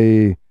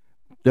play.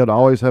 They'd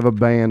always have a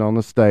band on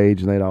the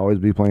stage and they'd always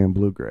be playing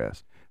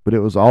bluegrass. But it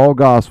was all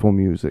gospel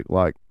music,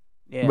 like.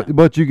 Yeah.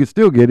 But you could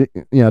still get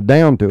it,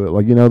 down to it.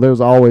 Like, there's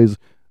always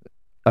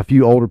a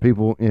few older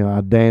people,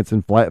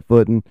 dancing, flat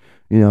footing,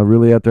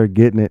 really out there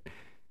getting it.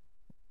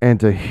 And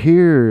to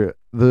hear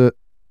the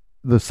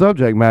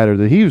subject matter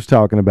that he was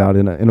talking about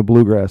in a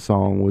bluegrass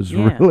song was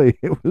really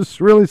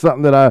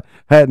something that I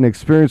hadn't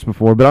experienced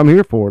before. But I'm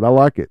here for it. I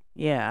like it.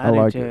 Yeah, I do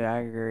like too. it. I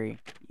agree.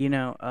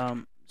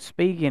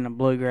 Speaking of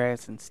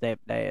bluegrass and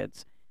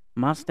stepdads,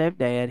 my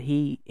stepdad,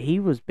 he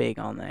was big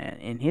on that,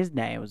 and his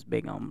dad was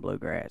big on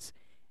bluegrass.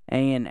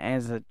 And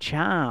as a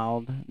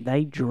child,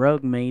 they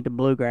drug me to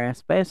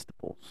bluegrass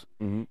festivals.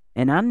 Mhm.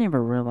 And I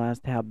never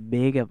realized how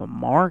big of a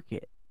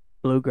market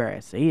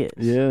bluegrass is.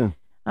 Yeah.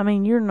 I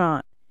mean,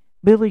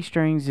 Billy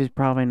Strings is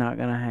probably not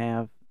going to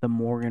have the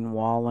Morgan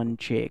Wallen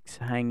chicks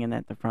hanging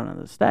at the front of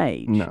the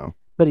stage. No.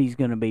 But he's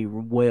going to be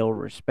well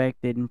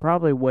respected and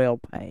probably well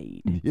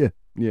paid. Yeah.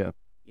 Yeah.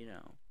 You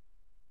know.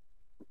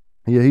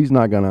 Yeah, he's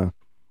not gonna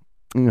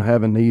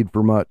have a need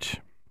for much.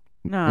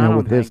 No, I don't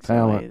with his think so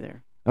talent.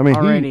 either. I mean,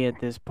 Already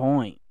at this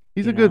point.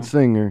 he's you a good know.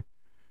 singer,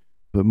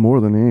 but more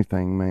than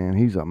anything, man,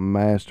 he's a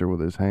master with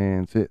his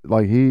hands.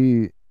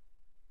 He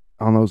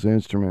on those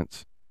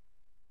instruments,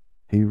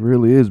 he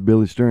really is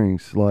Billy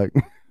Strings. Like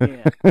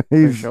Yeah,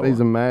 he's sure. he's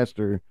a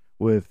master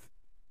with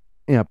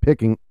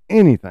picking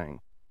anything.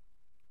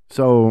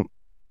 So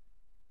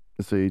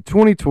let's see,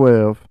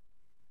 2012.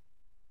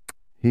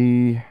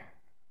 He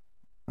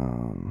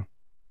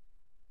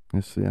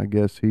let's see, I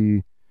guess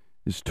he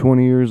is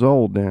 20 years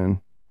old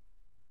then.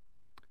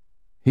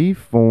 He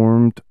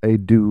formed a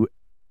duo,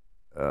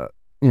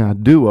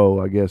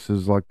 I guess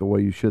is like the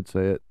way you should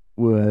say it,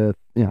 with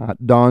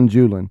Don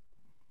Julin.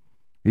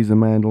 He's a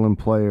mandolin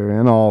player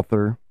and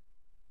author.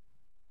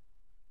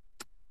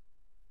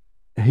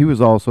 He was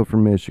also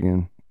from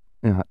Michigan.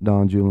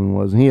 Don Julin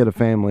was. And he had a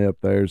family up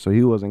there, so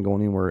he wasn't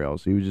going anywhere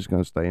else. He was just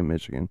going to stay in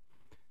Michigan.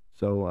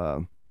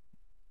 So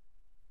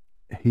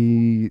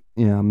he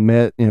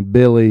met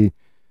Billy.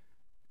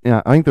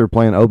 I think they were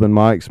playing open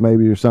mics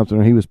maybe or something,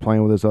 or he was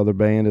playing with this other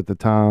band at the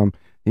time.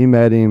 He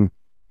met him.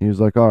 He was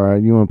like, all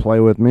right, you want to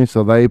play with me?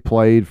 So they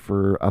played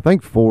for, I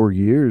think, 4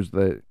 years.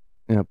 That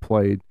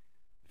played.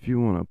 If you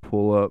want to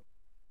pull up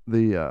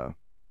the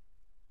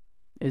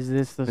Is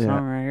this the Yeah.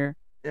 song right here?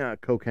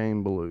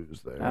 Cocaine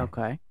Blues there.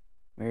 Okay.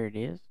 There it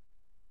is.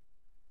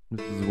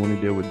 This is the one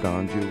he did with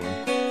Don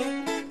Julin.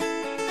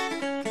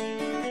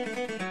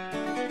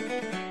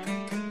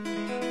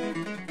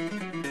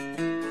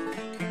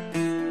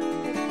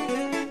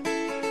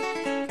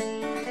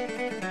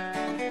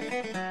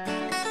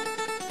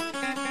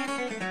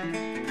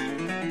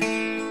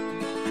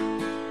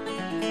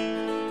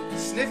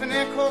 Sniffing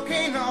that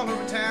cocaine all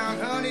over town.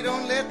 Honey,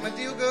 don't let my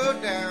deal go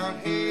down.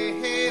 Hey,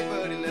 hey,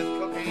 buddy, let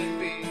cocaine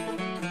be.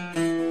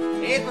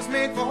 It was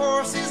made for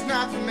horses,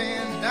 not for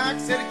men. Doc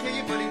said it kill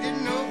you, but he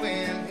didn't know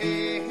when.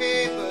 Hey,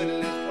 hey, buddy,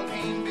 let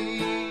cocaine be.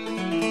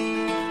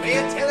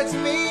 Well, tell it to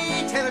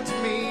me, tell it to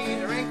me.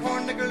 There ain't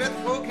corn, nigger, let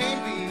the cocaine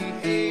be.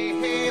 Hey,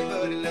 hey,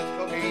 buddy, let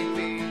cocaine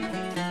be.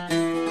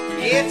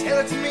 Yeah, tell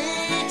it to me,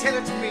 tell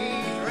it to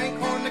me. There ain't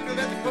corn, nigger,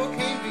 let the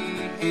cocaine be.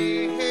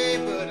 Hey, hey,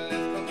 buddy, let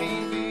the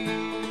cocaine be.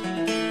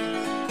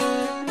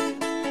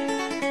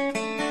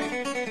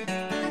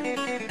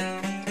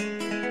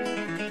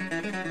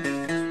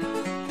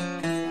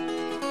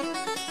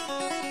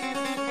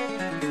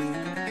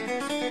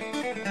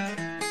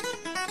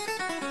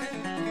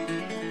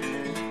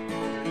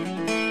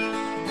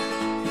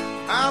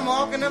 I'm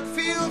walking up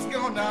fields,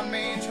 going down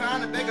Main,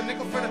 trying to beg a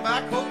nickel for to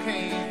buy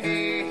cocaine.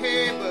 Hey,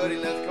 hey, buddy,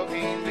 let the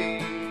cocaine be.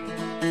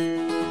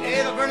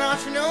 It'll burn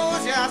out your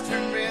nose, your eyes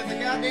turn red. The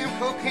goddamn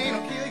cocaine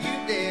will kill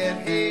you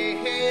dead. Hey,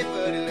 hey,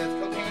 buddy, let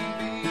the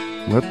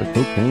cocaine be. Let the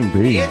cocaine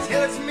be. Yeah,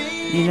 tell it to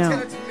me, You know,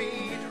 tell it to me.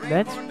 There ain't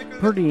That's corn, nigger, let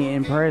pretty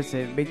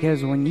impressive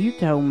because when you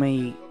told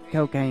me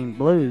Cocaine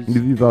Blues,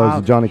 You thought it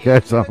was a Johnny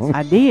Cash song?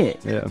 I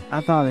did. Yeah. I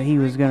thought that he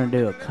was going to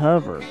do a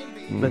cover.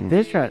 But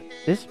this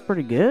is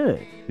pretty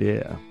good.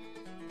 Yeah.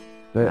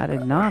 I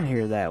did not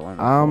hear that one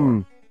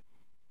before.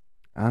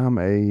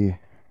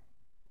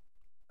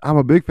 I'm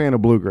a big fan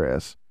of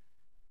bluegrass.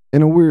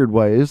 In a weird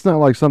way. It's not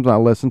like something I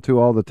listen to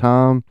all the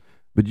time,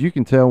 but you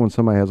can tell when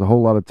somebody has a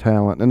whole lot of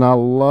talent. And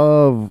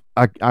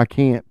I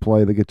can't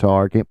play the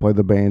guitar, I can't play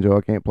the banjo,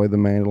 I can't play the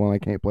mandolin, I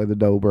can't play the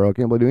dobro, I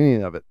can't do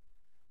any of it.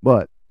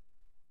 But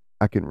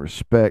I can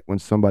respect when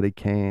somebody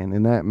can,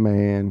 and that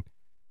man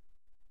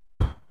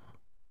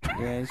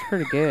Yeah, it's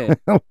pretty good.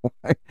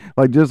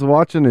 like just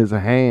watching his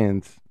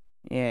hands.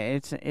 Yeah,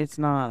 it's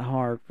not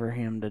hard for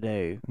him to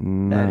do.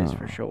 No. That is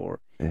for sure.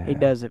 Yeah. He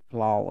does it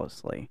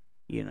flawlessly,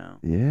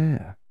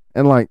 Yeah.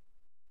 And like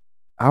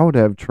I would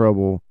have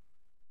trouble.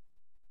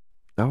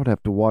 I would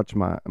have to watch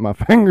my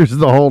fingers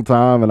the whole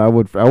time, and I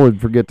would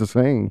forget to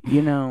sing.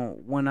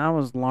 When I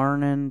was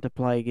learning to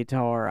play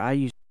guitar,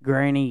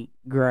 Granny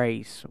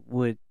Grace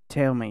would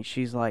tell me,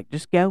 she's like,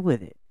 just go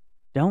with it.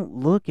 Don't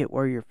look at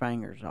where your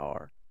fingers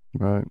are.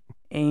 Right.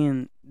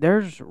 And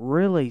there's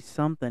really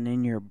something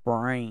in your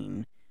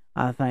brain,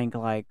 I think,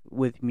 like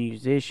with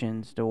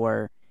musicians, to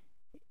where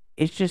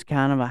it's just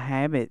kind of a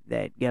habit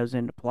that goes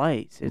into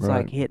place. It's Right.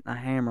 like hitting a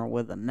hammer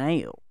with a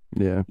nail.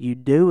 Yeah. You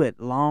do it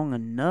long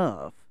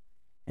enough,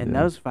 and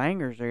Yeah. those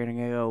fingers are going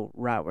to go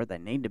right where they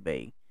need to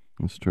be.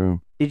 That's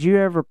true. Did you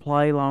ever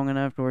play long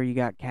enough to where you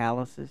got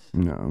calluses?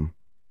 No.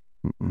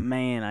 Mm-mm.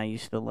 Man, I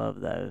used to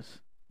love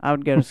those. I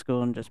would go to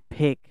school and just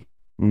pick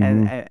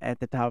Mhm. at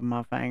the top of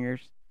my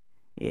fingers.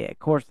 Yeah, of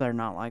course they're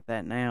not like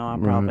that now. I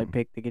probably Right.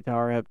 pick the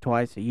guitar up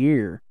twice a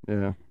year.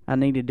 Yeah. I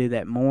need to do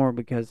that more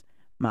because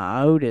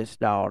my oldest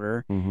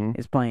daughter Mm-hmm.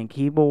 is playing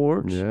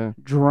keyboards, Yeah.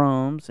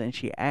 drums, and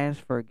she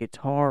asked for a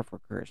guitar for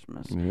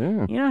Christmas.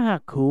 Yeah. You know how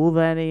cool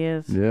that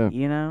is? Yeah.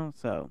 You know?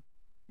 So,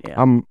 yeah.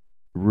 I'm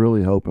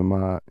really hoping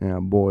my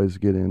boys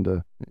get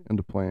into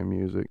playing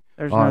music.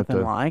 There's I'll have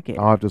nothing to- like it.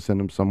 I'll have to send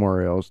them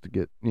somewhere else to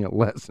get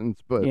lessons,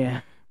 but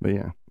Yeah.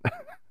 yeah,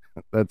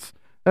 that's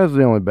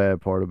the only bad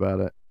part about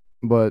it.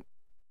 But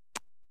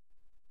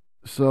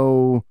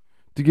so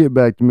to get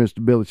back to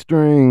Mr. Billy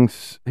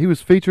Strings, he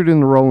was featured in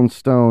the Rolling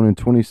Stone in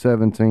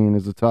 2017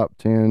 as a top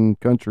 10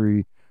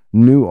 country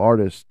new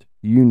artist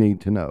you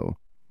need to know.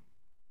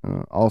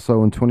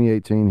 Also in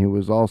 2018, he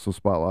was also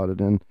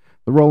spotlighted in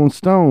the Rolling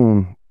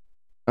Stone.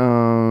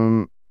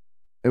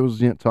 It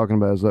was talking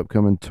about his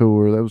upcoming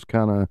tour. That was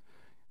kind of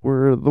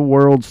where the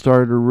world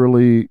started to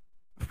really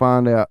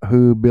find out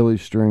who Billy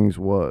Strings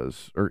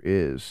was or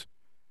is.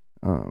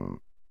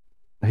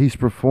 He's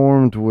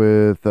performed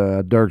with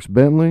Dierks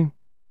Bentley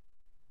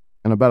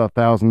and about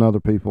 1,000 other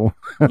people.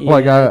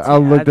 Like I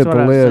looked at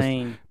the list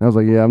and I was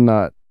like, yeah, I'm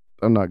not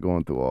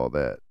going through all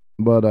that.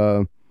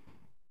 But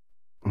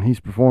he's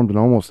performed in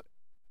almost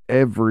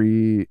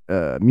every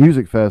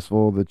music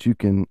festival that you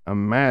can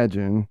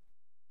imagine.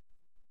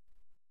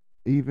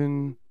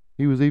 Even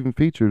he was even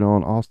featured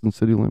on Austin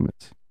City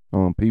Limits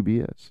on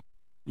PBS.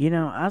 You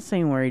know, I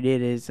seen where he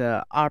did his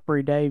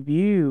Opry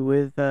debut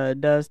with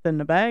Dustin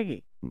the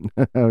Baggy.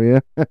 Oh yeah.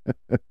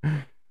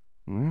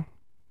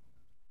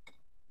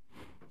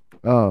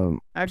 Well,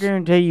 I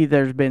guarantee you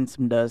there's been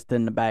some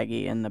Dustin the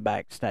Baggy in the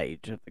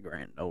backstage of the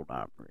Grand Ole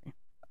Opry.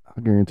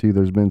 I guarantee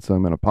there's been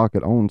some in a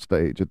pocket on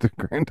stage at the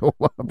Grand Ole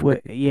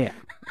Opry. Yeah,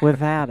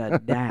 without a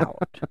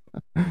doubt.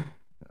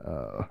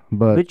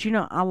 But you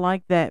know, I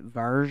like that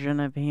version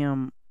of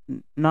him.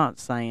 Not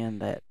saying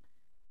that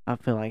I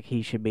feel like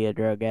he should be a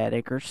drug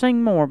addict or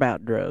sing more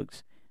about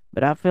drugs,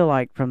 but I feel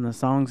like from the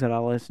songs that I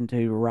listened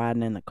to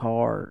riding in the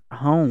car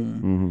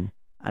home, mhm.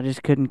 I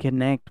just couldn't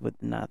connect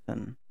with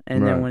nothing.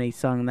 And then Right. when he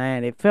sung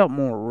that, it felt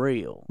more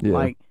real. Yeah.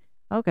 Like,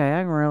 okay,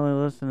 I can really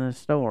listen to this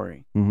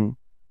story. Mm-hmm.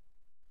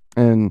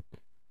 And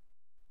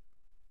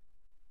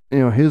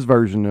his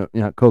version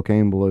of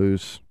Cocaine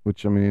Blues,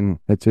 which I mean,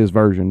 it's his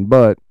version.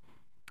 But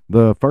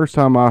the first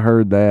time I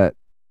heard that,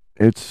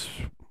 it's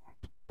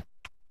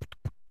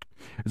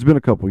been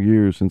a couple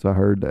years since I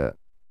heard that.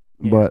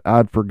 Yeah. But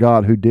I'd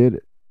forgot who did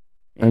it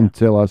Yeah.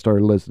 until I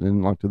started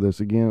listening to this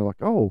again.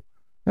 Like, oh,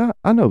 yeah,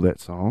 I know that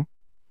song.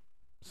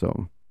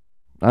 So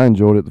I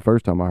enjoyed it the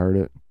first time I heard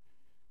it.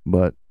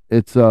 But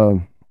it's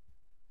one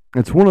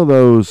of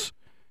those.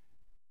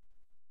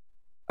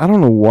 I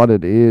don't know what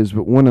it is,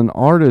 but when an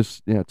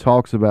artist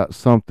talks about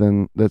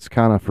something that's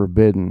kind of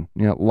forbidden,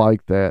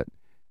 like that,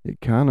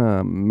 it kind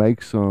of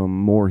makes them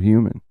more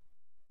human.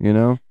 You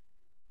know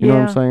what I'm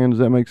Yeah. saying? Does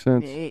that make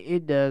sense?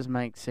 It does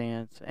make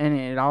sense. And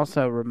it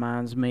also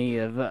reminds me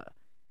of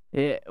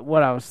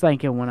what I was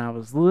thinking when I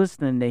was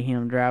listening to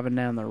him driving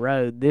down the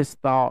road. This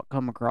thought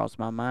come across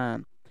my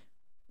mind.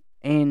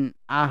 And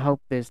I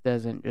hope this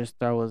doesn't just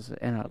throw us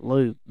in a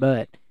loop,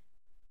 but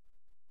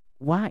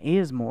why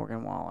is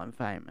Morgan Wallen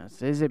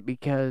famous? Is it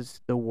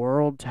because the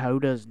world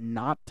told us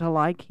not to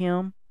like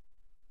him?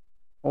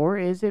 Or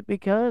is it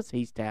because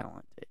he's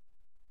talented?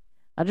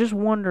 I just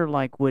wonder,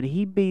 like, would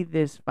he be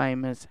this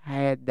famous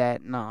had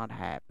that not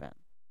happened?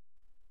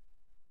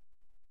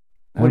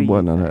 What do Had what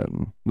you not think?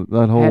 happened?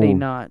 That whole. Had he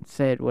not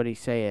said what he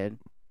said?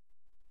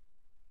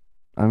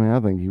 I mean, I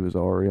think he was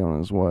already on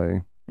his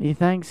way. You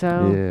think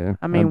so? Yeah.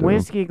 I mean, do.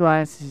 Whiskey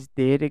Glasses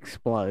did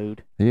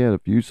explode. He had a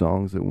few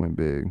songs that went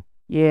big.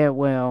 Yeah,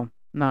 well,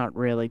 not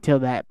really, till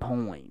that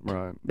point.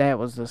 Right. That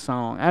was the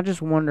song. I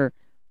just wonder,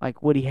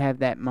 like, would he have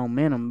that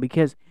momentum?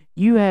 Because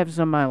you have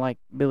somebody like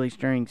Billy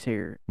Strings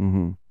here,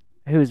 Mm-hmm.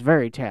 who is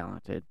very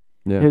talented,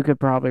 Yeah. who could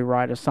probably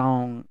write a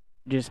song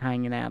just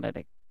hanging out at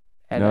a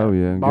Oh,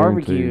 yeah,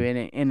 barbecue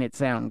guaranteed. and it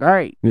sound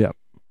great. Yeah.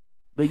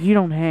 But you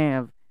don't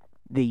have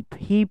the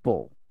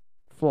people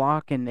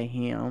flocking to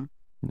him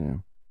Yeah.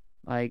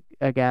 like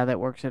a guy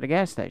that works at a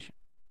gas station.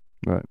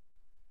 Right.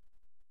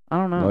 I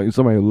don't know. Like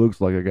somebody who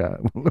looks like a guy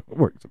who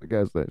works at a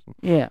gas station.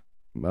 Yeah.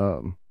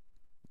 Um,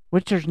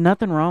 Which there's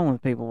nothing wrong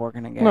with people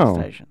working at gas No.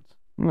 stations.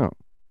 no.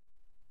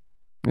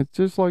 It's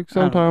just like I don't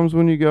know. sometimes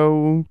when you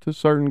go to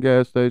certain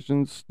gas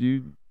stations,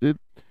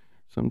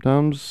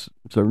 sometimes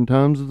certain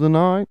times of the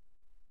night,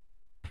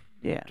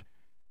 Yeah.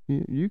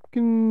 you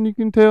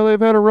can tell they've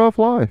had a rough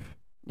life.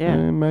 Yeah.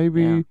 And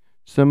maybe Yeah.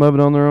 some of it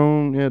on their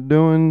own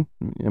doing,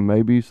 and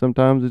maybe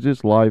sometimes it's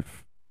just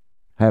life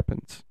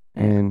happens.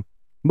 Yeah.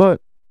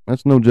 But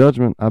that's no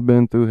judgment. I've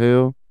been through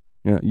hell.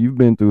 Yeah, you've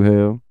been through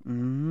hell.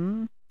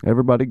 Mm-hmm.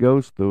 Everybody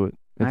goes through it.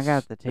 I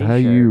got the How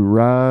you t-shirt.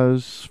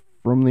 rise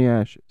from the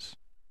ashes,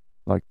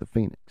 like the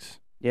phoenix.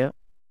 Yep.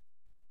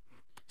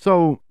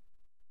 So,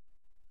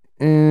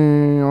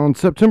 on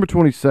September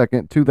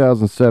 22nd,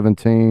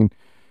 2017,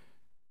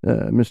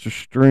 Mr.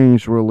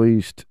 Strings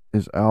released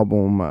his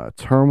album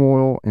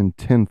Turmoil and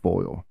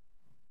Tinfoil.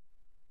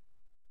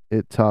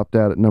 It topped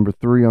out at number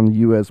 3 on the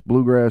U.S.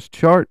 Bluegrass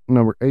chart,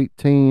 number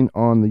 18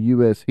 on the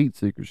U.S.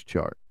 Heatseekers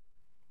chart.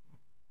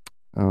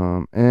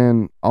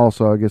 And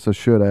also, I guess I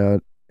should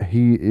add,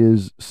 he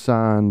is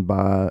signed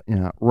by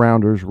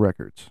Rounders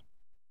Records.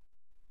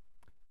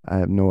 I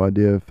have no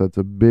idea if that's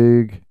a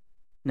big.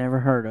 Never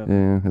heard of it.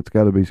 Yeah, it's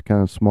got to be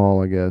kind of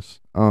small, I guess.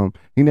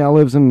 He now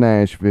lives in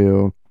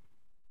Nashville.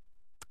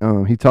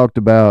 He talked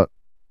about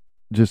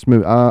just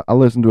move. I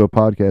listened to a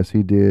podcast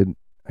he did.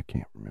 I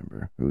can't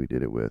remember who he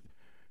did it with.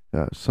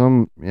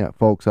 Some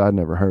folks I'd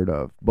never heard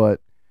of, but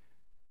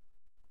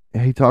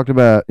he talked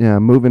about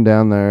moving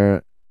down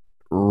there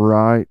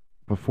right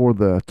before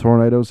the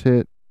tornadoes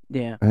hit.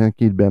 Yeah. I think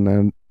he'd been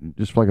there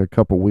just for like a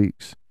couple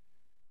weeks,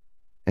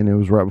 and it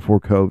was right before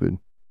COVID.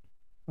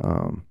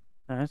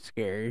 That's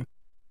scary.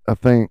 I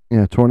think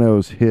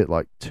tornadoes hit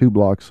like 2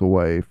 blocks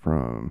away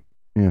from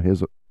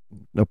his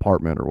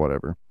apartment or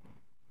whatever.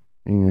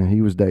 And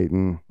he was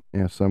dating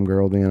some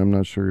girl then. I'm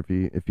not sure if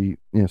he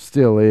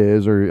still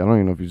is, or I don't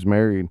even know if he's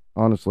married.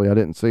 Honestly, I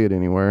didn't see it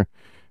anywhere.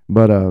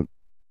 But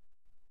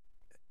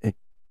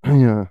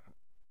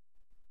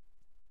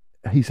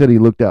he said he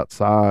looked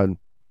outside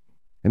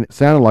and it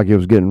sounded like it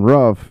was getting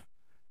rough.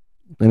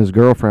 And his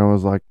girlfriend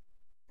was like,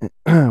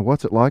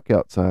 "What's it like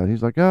outside?"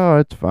 He's like, "Oh,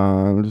 it's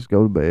fine. I'll just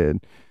go to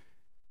bed."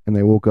 And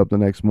they woke up the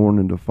next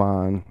morning to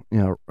find,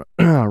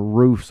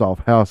 roofs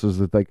off houses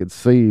that they could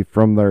see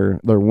from their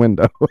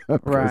window.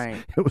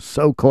 Right. It was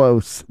so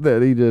close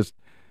that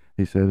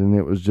he said, and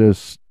it was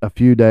just a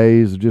few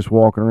days of just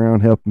walking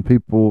around helping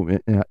people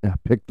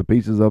pick the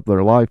pieces up of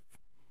their life.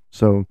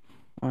 So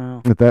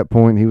wow. At that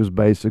point, he was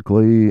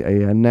basically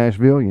a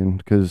Nashvilleian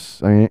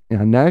because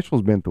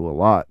Nashville's been through a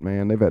lot,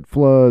 man. They've had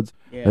floods,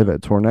 they've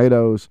had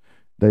tornadoes,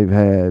 they've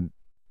had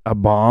a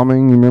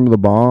bombing. You remember the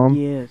bomb?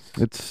 Yes.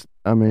 It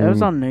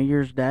was on New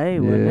Year's Day,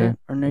 wasn't it?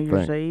 Or New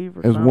Year's Eve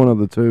or something? It was one of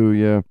the two,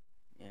 yeah.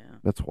 Yeah.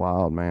 That's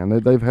wild, man.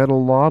 They've had a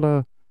lot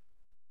of,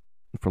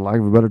 for lack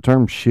of a better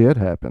term, shit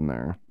happen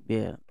there.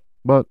 Yeah.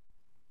 But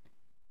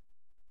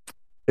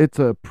it's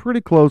a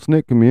pretty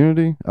close-knit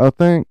community, I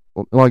think.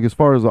 Like, as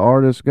far as the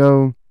artists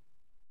go,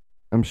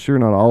 I'm sure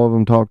not all of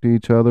them talk to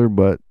each other,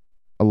 but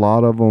a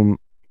lot of them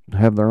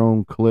have their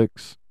own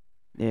cliques.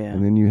 Yeah.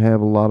 And then you have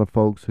a lot of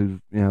folks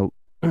who've,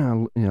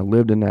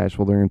 lived in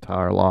Nashville their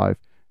entire life,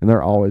 and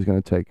they're always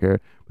going to take care.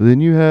 But then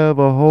you have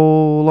a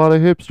whole lot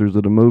of hipsters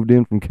that have moved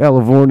in from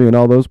California and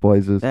all those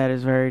places. That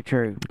is very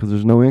true. Because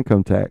there's no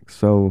income tax.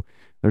 So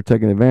they're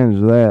taking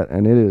advantage of that,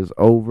 and it is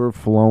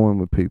overflowing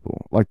with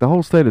people. Like, the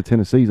whole state of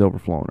Tennessee is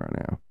overflowing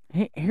right now.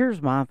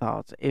 Here's my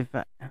thoughts.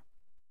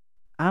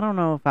 I don't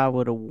know if I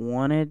would have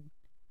wanted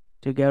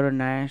to go to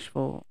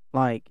Nashville.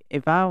 Like,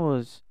 if I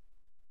was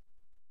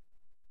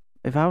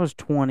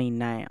 20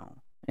 now,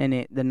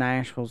 and the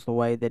Nashville's the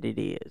way that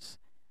it is,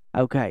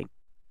 okay,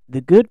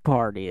 the good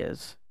part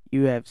is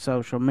you have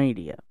social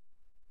media.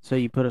 So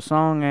you put a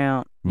song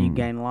out, you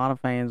gain a lot of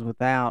fans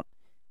without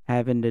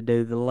having to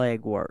do the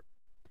legwork.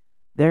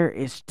 There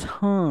is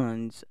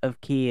tons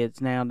of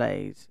kids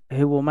nowadays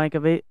who will make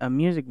a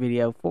music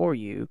video for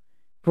you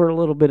for a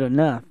little bit of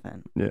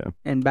nothing. Yeah.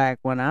 And back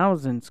when I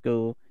was in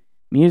school,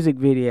 music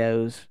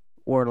videos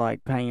were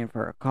like paying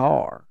for a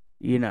car.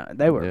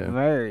 They were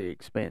very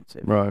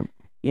expensive. Right.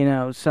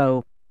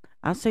 So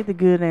I see the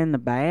good and the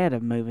bad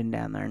of moving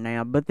down there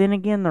now. But then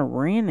again, the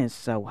rent is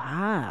so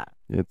high.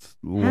 How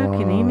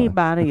can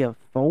anybody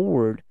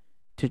afford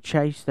to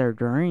chase their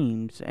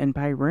dreams and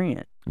pay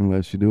rent?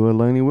 Unless you do what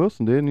Lainey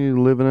Wilson did and you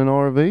live in an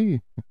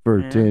RV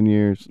for 10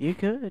 years. You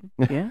could,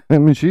 yeah. I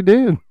mean, she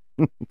did.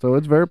 So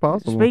it's very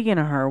possible. Speaking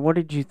of her, what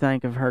did you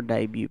think of her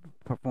debut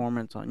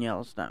performance on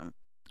Yellowstone?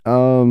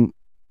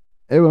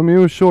 It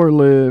was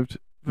short-lived.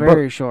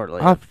 Very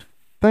short-lived. I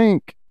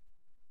think,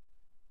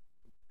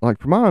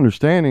 like, from my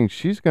understanding,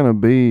 she's going to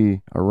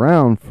be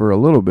around for a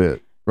little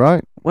bit,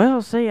 right?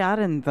 Well, see, I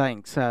didn't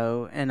think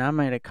so, and I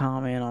made a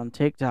comment on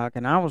TikTok,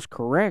 and I was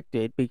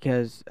corrected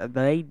because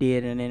they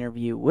did an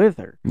interview with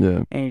her.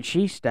 Yeah. And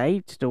she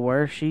states to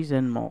where she's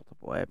in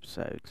multiple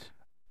episodes.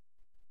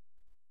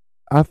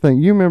 I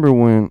think, you remember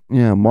when,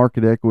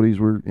 Market Equities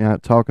were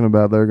talking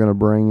about they're going to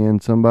bring in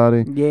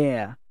somebody?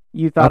 Yeah.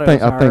 You thought it was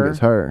her? I think it's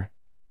her.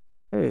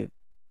 Who?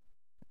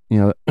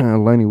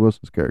 Lainey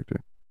Wilson's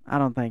character. I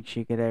don't think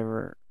she could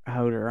ever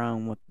hold her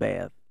own with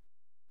Beth.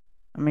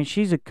 I mean,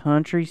 she's a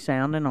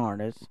country-sounding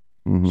artist.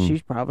 Mm-hmm.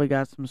 She's probably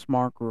got some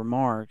smart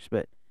remarks,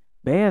 but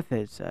Beth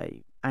is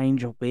a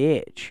angel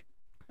bitch.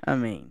 I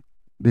mean...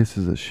 This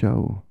is a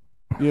show.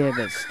 Yeah,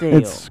 but still...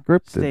 It's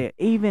scripted. Still,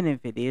 even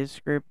if it is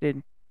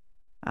scripted,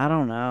 I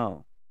don't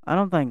know. I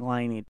don't think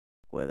Lainey'd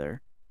with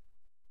her.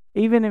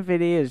 Even if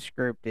it is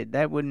scripted,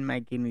 that wouldn't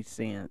make any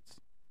sense.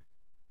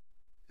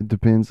 It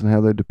depends on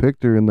how they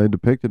depict her, and they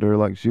depicted her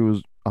like she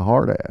was a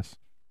hard ass.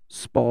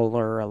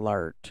 Spoiler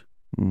alert.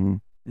 Mm-hmm.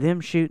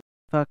 Them shooting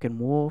fucking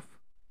wolf,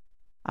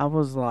 I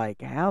was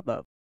like, how the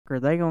fuck are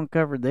they gonna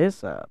cover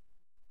this up?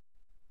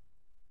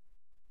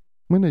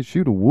 When they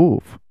shoot a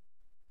wolf.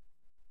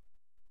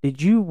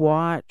 Did you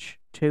watch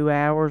 2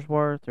 hours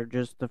worth or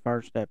just the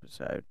first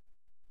episode?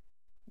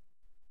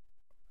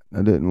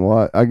 I didn't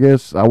watch. I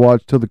guess I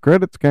watched till the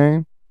credits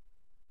came.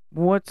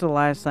 What's the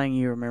last thing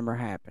you remember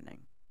happening?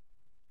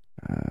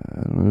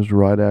 It was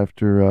right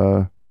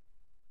after.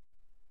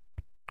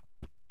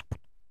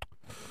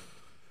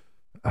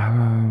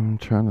 I'm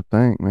trying to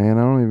think, man.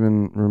 I don't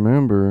even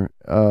remember.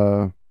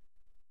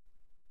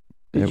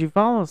 Did you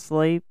fall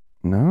asleep?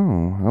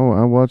 No,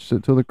 I watched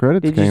it till the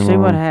credits came on. Did you see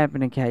what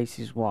happened to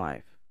Casey's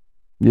wife?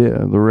 Yeah,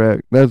 the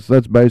wreck. That's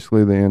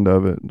basically the end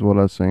of it. Is what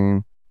I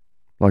seen.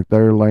 Like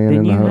they're laying Then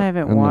in you the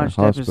haven't watched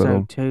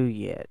episode 2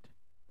 yet.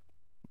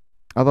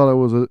 I thought it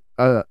was a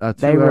 2-hour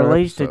They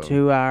released episode. a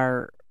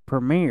 2-hour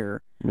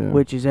premiere, Yeah.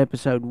 which is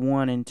episode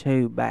 1 and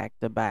 2 back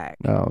to back.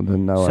 Oh,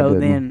 then no, I So didn't.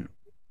 then,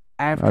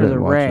 I after didn't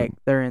the watch wreck, it.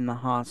 they're in the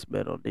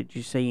hospital. Did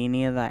you see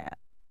any of that?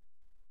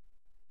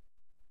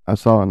 I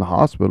saw it in the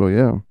hospital,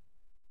 yeah.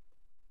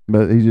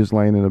 But he's just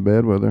laying in a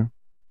bed with her.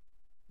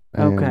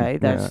 And, Okay,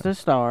 that's the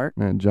start.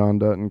 And John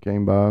Dutton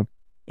came by.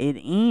 It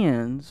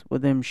ends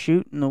with them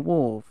shooting the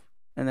wolf,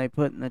 and they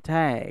putting the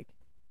tag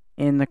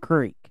in the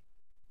creek.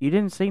 You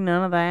didn't see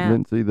none of that?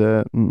 Didn't see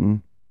that.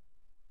 Mm-mm.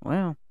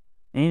 Well,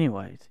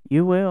 anyways,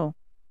 you will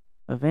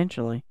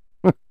eventually.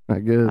 I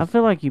guess. I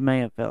feel like you may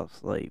have fell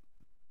asleep.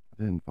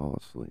 I didn't fall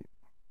asleep.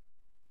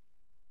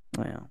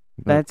 Well,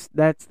 But-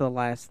 that's the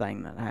last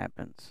thing that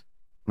happens.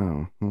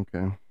 Oh,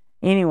 okay.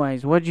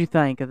 Anyways, what'd you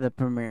think of the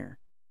premiere?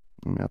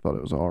 I mean, I thought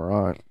it was all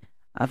right.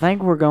 I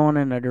think we're going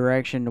in a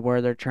direction to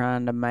where they're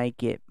trying to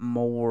make it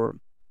more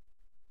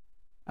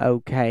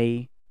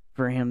okay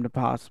for him to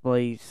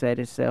possibly set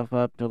himself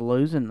up to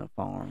losing the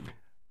farm.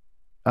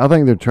 I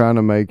think they're trying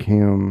to make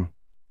him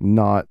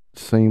not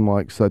seem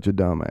like such a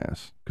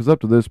dumbass. Because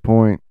up to this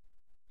point,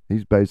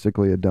 he's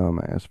basically a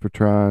dumbass for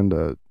trying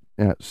to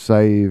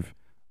save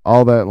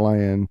all that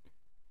land,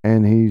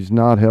 and he's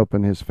not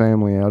helping his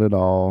family out at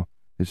all.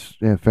 His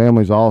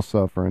family's all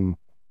suffering.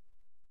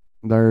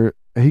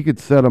 He could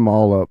set them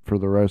all up for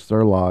the rest of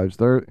their lives.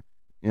 Their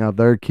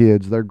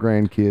kids, their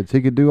grandkids.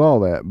 He could do all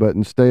that, but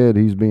instead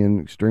he's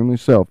being extremely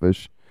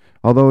selfish.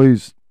 Although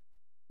he's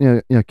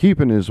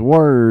keeping his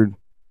word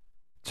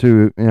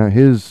to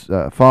his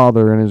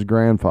father and his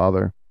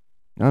grandfather.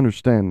 I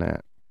understand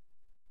that.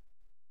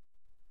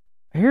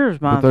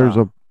 Here's my But there's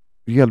thought.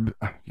 you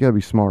gotta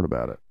be smart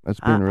about it. That's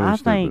being really I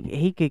stupid. think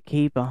he could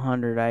keep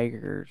 100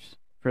 acres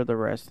for the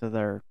rest of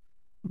their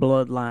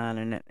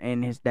bloodline,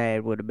 and his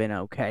dad would have been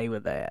okay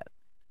with that.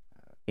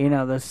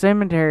 The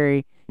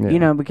cemetery,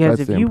 Yeah, because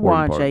that's if the you important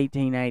watch part.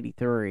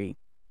 1883,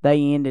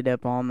 they ended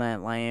up on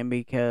that land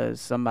because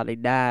somebody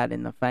died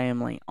in the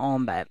family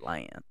on that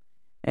land.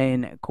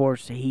 And, of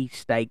course, he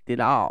staked it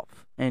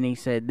off, and he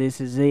said, this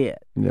is it.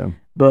 Yeah,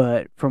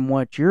 But from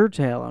what you're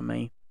telling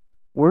me,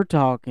 we're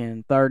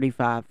talking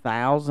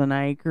 35,000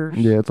 acres.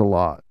 yeah, it's a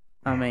lot.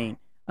 I mean,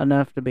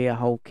 enough to be a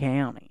whole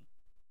county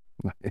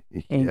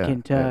in Yeah,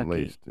 Kentucky. at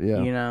least.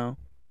 Yeah,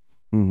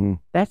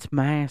 That's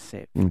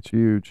massive. it's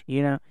huge.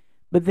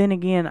 But then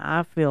again,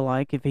 I feel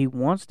like if he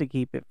wants to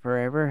keep it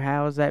forever,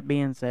 how is that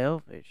being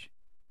selfish?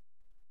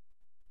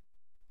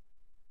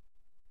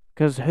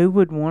 Because who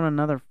would want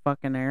another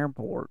fucking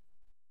airport?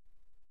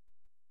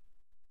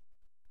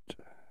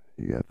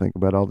 You gotta think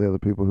about all the other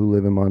people who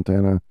live in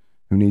Montana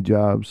who need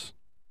jobs.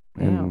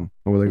 And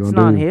what are they It's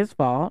gonna not do? his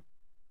fault.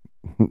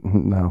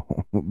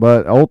 No,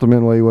 but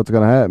ultimately, what's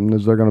going to happen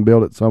is they're going to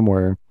build it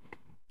somewhere,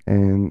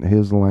 and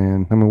his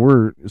land. I mean,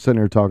 we're sitting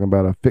here talking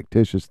about a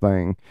fictitious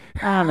thing,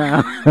 I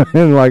know. and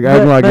acting like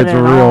but it's in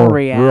a all real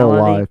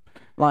reality, life.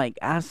 Like,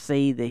 I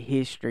see the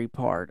history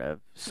part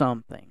of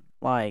something.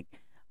 Like,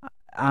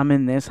 I'm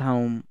in this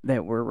home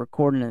that we're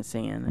recording this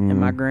in, and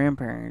my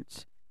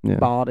grandparents Yeah.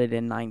 bought it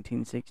in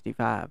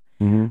 1965.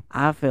 Mm-hmm.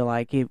 I feel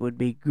like it would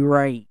be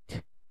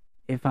great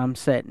if I'm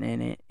sitting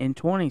in it in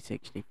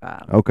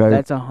 2065. Okay.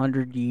 That's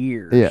 100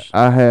 years. Yeah,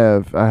 I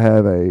have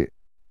a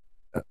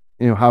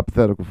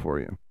hypothetical for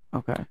you.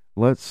 Okay.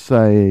 Let's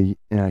say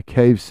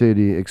Cave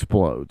City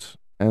explodes,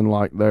 and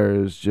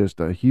there's just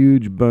a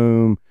huge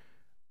boom.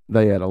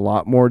 They had a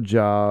lot more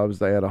jobs.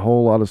 They had a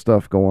whole lot of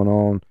stuff going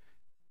on,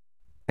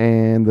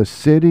 and the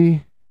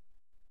city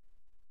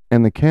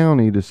and the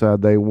county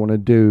decide they want to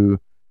do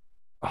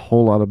a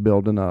whole lot of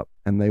building up,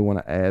 and they want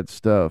to add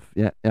stuff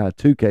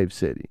to Cave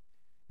City.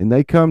 And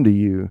they come to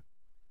you,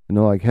 and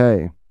they're like,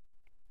 hey,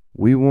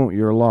 we want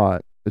your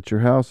lot that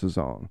your house is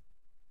on.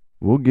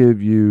 We'll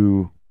give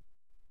you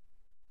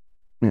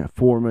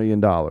 $4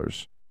 million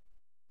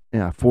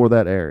for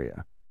that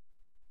area.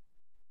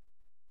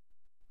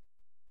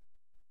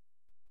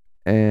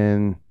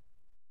 And,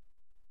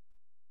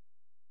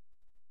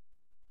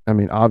 I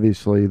mean,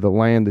 obviously, the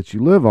land that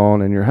you live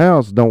on and your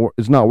house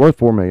is not worth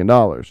 $4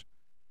 million.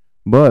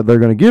 But they're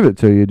going to give it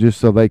to you just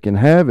so they can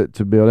have it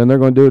to build, and they're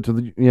going to do it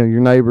to your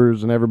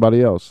neighbors and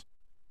everybody else.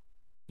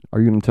 Are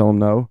you going to tell them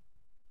no?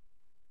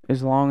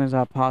 As long as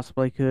I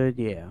possibly could,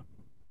 yeah.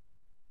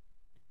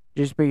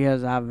 Just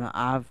because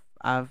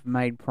I've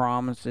made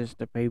promises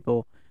to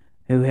people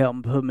who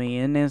helped put me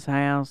in this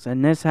house,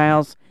 and this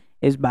house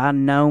is by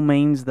no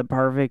means the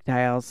perfect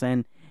house.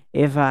 And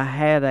if I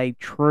had a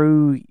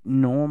true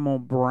normal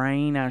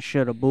brain, I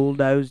should have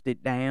bulldozed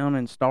it down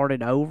and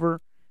started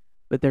over.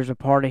 But there's a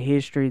part of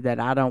history that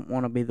I don't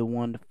want to be the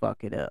one to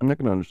fuck it up. I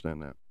can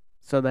understand that.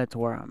 So that's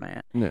where I'm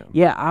at. Yeah.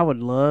 Yeah, I would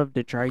love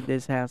to trade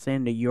this house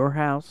into your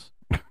house,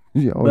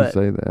 You always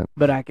say that.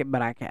 but I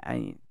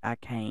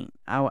can't.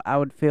 I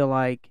would feel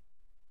like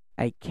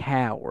a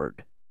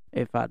coward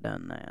if I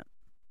done that.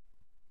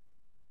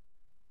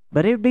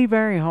 But it would be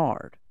very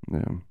hard.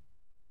 Yeah.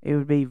 It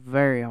would be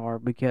very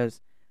hard because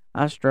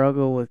I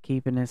struggle with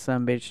keeping this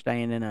sumbitch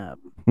standing up.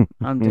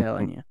 I'm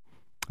telling you.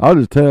 I'll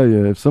just tell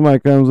you, if somebody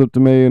comes up to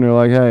me and they're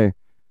like, "Hey,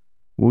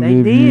 we'll They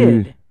give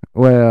you," did.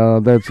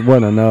 well,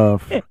 wasn't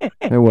enough.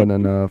 It wasn't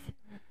enough.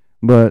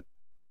 But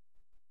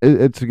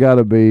it's got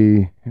to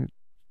be.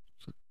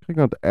 They're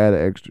going to add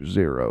an extra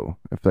zero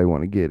if they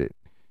want to get it.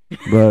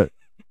 But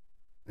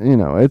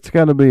it's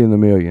got to be in the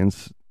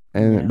millions.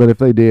 And Yeah. but if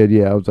they did,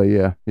 I would say,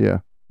 yeah,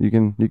 you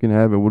can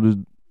have it. We'll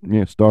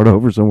just start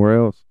over somewhere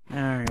else. All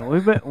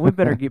right, we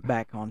better get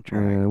back on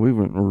track. Yeah, we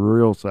went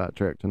real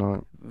sidetracked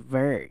tonight.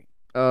 Very.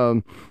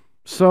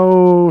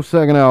 So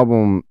second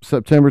album,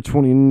 September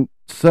 27th,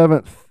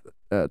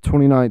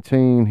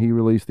 2019, he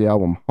released the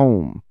album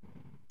Home.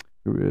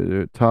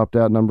 It topped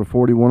out number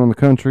 41 on the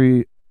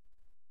country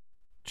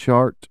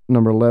chart,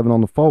 number 11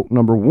 on the folk,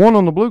 number 1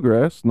 on the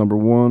bluegrass, number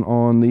 1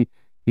 on the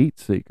Heat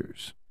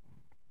Seekers.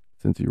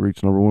 Since he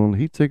reached number 1 on the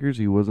Heat Seekers,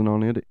 he wasn't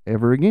on it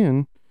ever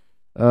again.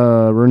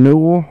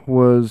 Renewal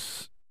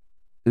was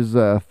his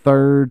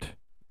third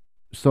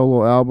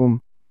solo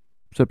album,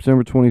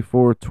 September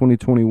 24th,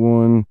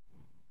 2021.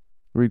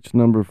 Reached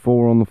number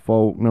 4 on the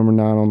folk, number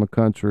 9 on the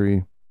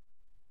country,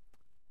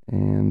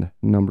 and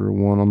number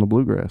 1 on the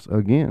bluegrass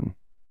again.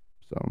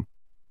 So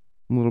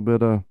a little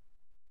bit of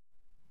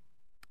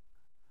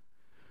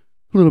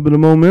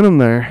momentum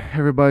there.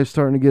 Everybody's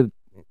starting to get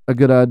a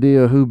good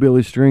idea who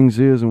Billy Strings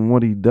is and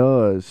what he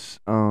does.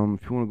 If you want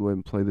to go ahead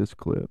and play this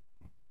clip.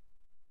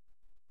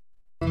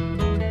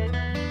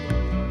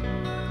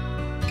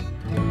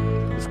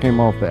 This came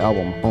off the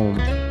album Home.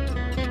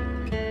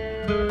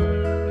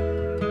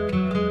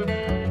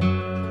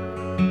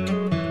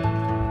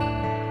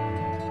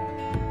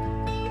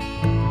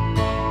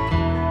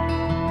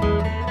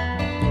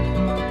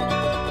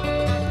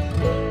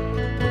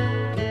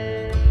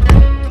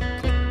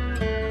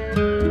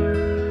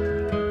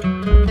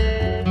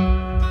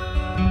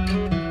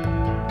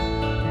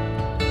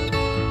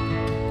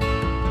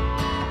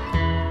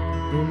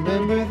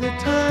 Remember the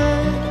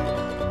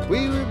time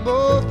we were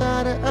both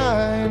eye to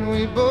eye and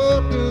we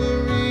both knew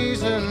the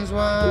reasons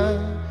why.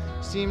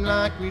 Seemed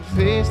like we'd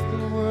face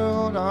the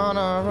world on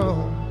our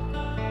own.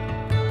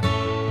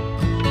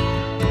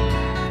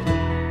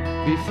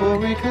 Before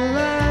we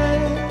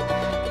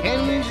collide,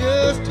 can we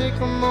just take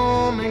a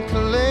moment,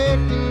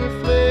 collecting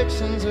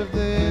reflections of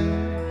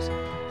this,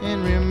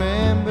 and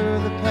remember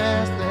the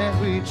past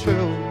that we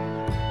chose?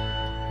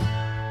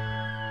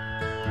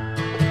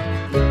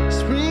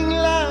 Spring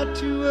light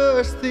to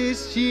us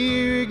this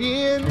year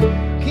again.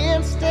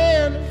 Can't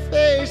stand to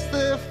face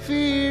the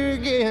fear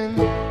again.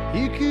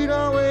 You could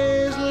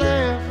always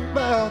laugh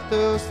about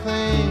those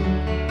things.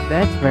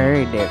 That's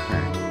very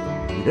different.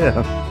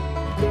 Yeah.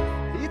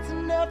 It's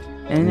enough to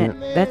make And a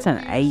man that's an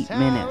be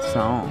 8-minute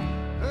sound.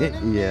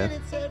 song. Yeah.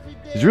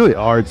 He's really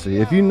artsy.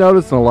 If you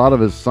notice in a lot of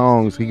his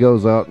songs, he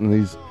goes out in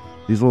these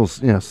little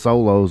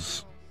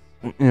solos,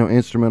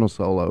 instrumental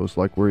solos,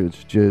 like where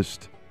it's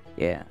just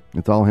Yeah.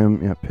 it's all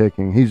him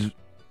picking. He's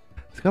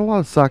got a lot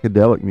of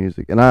psychedelic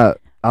music, and I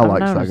I've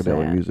like noticed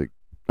psychedelic that. music.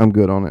 I'm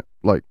good on it.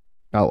 Like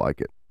I like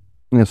it.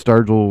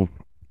 Sturgill,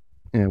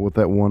 with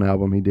that one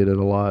album, he did it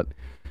a lot.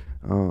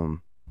 I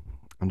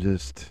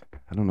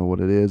don't know what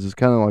it is. It's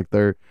kind of like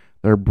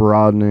they're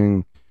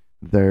broadening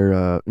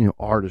their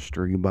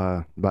artistry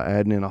by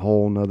adding in a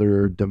whole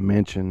nother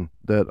dimension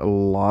that a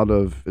lot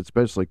of,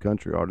 especially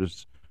country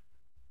artists,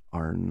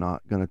 are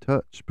not going to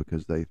touch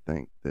because they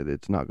think that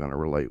it's not going to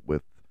relate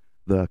with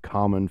the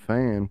common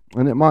fan,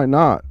 and it might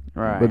not,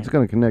 Right. but it's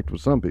going to connect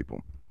with some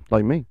people,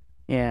 like me.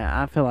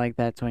 Yeah, I feel like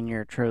that's when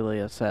you're truly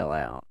a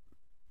sellout.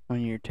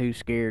 When you're too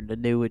scared to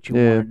do what you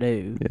Yeah. want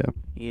to do.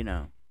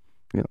 Yeah.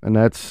 Yeah, and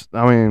that's,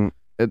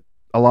 it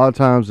a lot of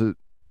times it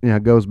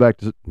goes back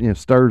to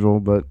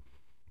Sturgill, but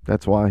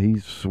that's why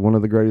he's one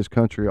of the greatest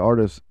country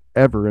artists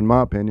ever, in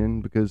my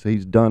opinion, because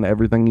he's done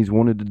everything he's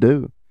wanted to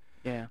do,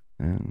 Yeah.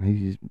 and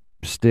he's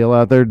still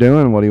out there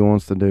doing what he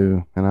wants to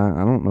do. And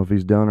I don't know if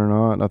he's done or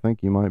not. I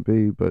think he might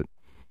be, but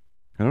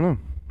I don't know.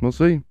 We'll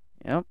see.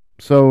 Yep.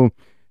 So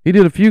he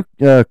did a few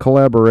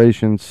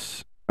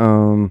collaborations.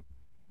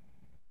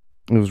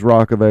 It was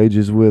Rock of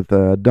Ages with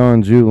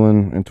Don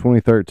Julin in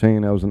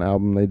 2013. That was an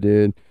album they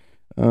did.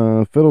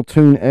 Fiddle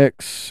Tune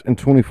X in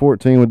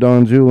 2014 with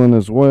Don Julin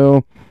as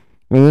well.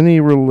 And then he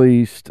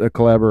released a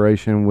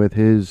collaboration with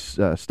his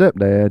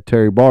stepdad,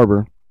 Terry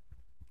Barber.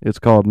 It's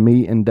called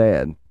Me and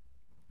Dad.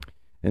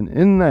 And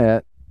in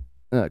that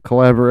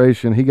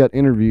collaboration, he got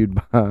interviewed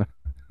by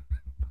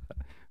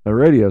a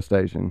radio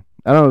station.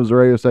 I don't know if it was a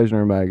radio station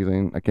or a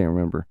magazine. I can't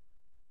remember.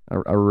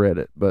 I read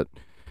it. But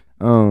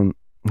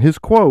his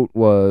quote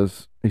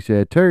was, he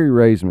said, "Terry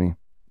raised me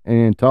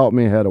and taught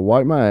me how to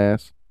wipe my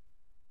ass,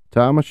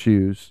 tie my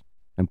shoes,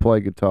 and play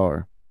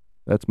guitar.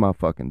 That's my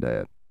fucking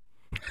dad."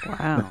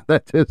 Wow.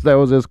 That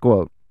was his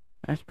quote.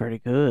 That's pretty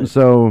good.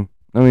 So,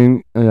 I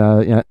mean,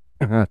 yeah,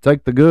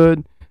 take the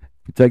good,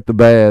 you take the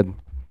bad.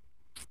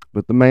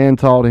 But the man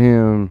taught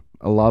him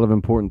a lot of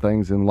important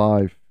things in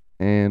life,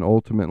 and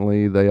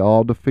ultimately they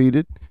all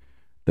defeated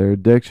their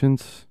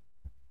addictions,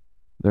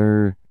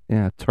 their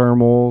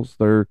turmoils,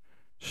 their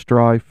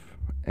strife,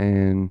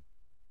 and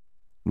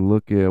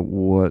look at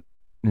what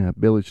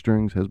Billy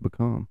Strings has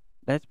become.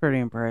 That's pretty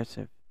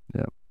impressive.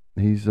 Yeah,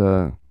 he's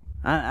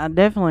I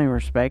definitely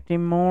respect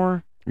him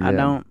more. Yeah. I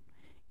don't,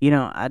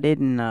 I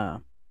didn't,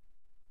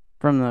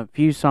 from the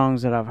few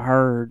songs that I've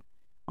heard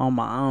on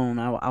my own,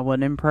 I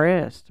wasn't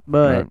impressed.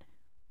 But Right.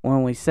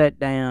 when we sat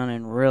down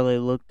and really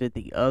looked at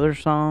the other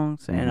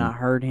songs and Mhm. I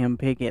heard him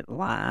pick it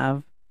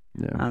live,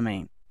 yeah, I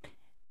mean,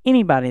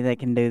 anybody that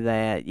can do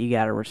that, you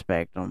got to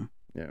respect them.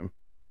 yeah.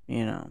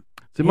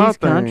 See, He's my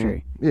thing,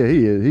 country. Yeah,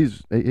 he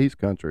is. He's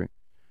country.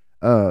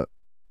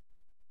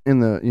 In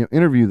the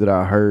interview that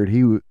I heard,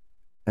 he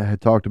had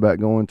talked about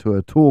going to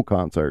a Tool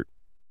concert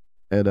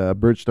at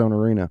Bridgestone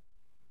Arena.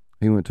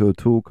 He went to a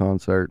Tool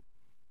concert,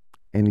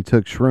 and he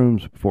took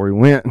shrooms before he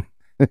went.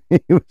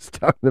 He was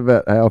talking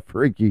about how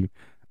freaky,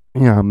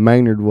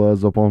 Maynard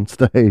was up on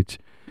stage.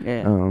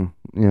 Yeah.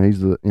 He's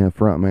the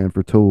front man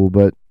for Tool,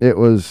 but it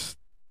was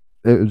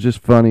just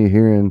funny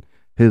hearing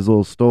his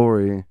little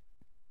story.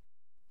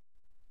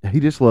 He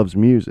just loves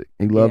music.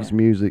 He loves Yeah.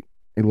 music.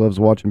 He loves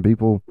watching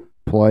people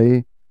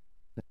play.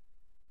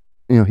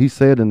 He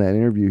said in that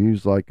interview, he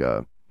was like,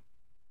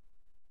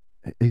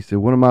 he said,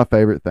 one of my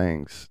favorite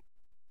things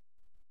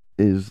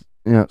is,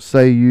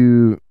 say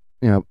you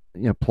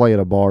play at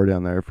a bar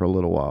down there for a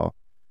little while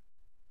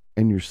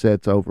and your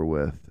set's over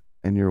with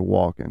and you're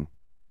walking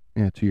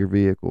to your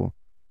vehicle.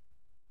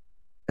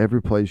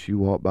 Every place you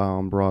walk by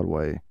on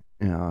Broadway,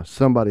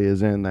 somebody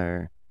is in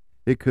there.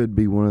 It could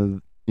be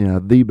one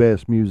of the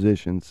best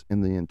musicians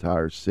in the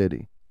entire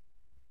city.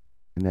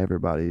 And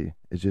everybody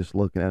is just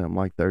looking at them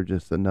like they're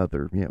just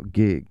another,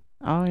 gig,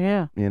 Oh,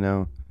 yeah.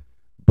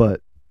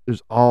 But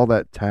there's all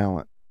that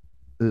talent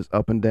that's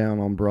up and down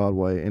on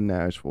Broadway in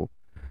Nashville.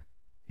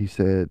 He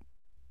said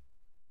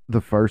the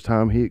first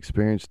time he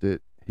experienced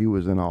it, he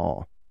was in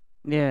awe.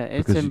 Yeah,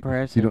 it's Because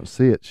impressive. You don't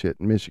see it shit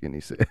in Michigan, he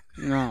said.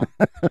 No,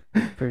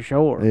 for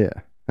sure.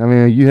 Yeah. I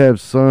mean, you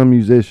have some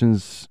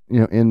musicians,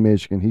 in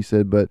Michigan, he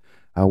said, but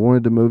I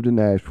wanted to move to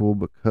Nashville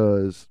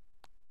because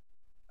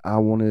I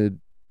wanted,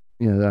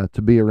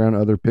 to be around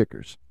other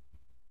pickers.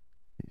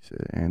 He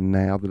said, and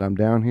now that I'm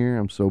down here,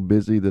 I'm so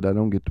busy that I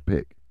don't get to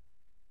pick.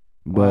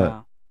 But,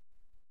 Wow.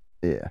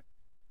 yeah.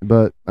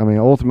 But, I mean,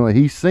 ultimately,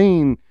 he's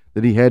seen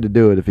that he had to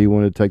do it if he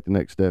wanted to take the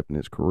next step in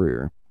his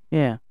career.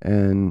 Yeah.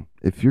 And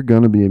if you're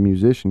going to be a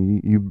musician,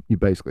 you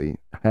basically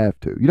have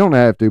to. You don't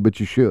have to,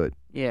 but you should.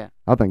 Yeah.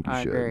 I think you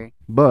I should. agree.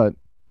 But,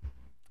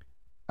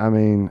 I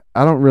mean,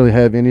 I don't really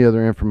have any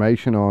other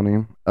information on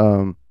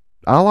him.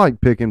 I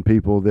like picking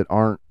people that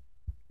aren't,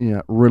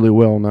 really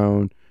well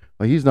known.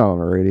 Like, he's not on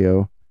the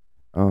radio.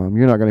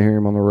 You're not going to hear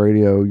him on the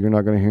radio. You're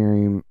not going to hear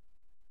him,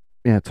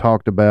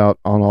 talked about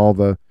on all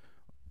the,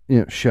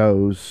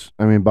 shows.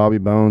 I mean, Bobby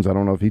Bones, I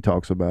don't know if he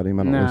talks about him.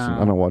 I don't listen.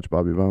 I don't watch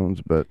Bobby Bones,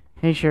 but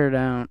He sure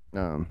don't.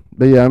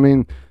 but yeah, I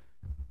mean,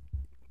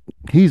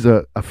 he's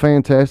a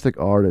fantastic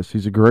artist.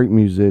 He's a great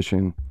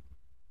musician.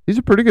 He's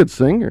a pretty good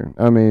singer.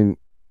 I mean,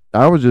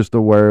 I was just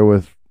aware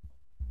with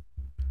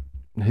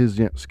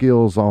his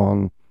skills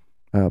on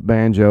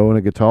banjo and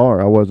a guitar.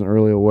 I wasn't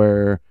really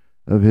aware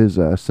of his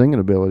singing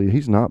ability.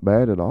 He's not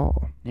bad at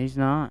all. He's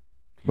not.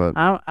 But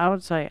I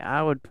would say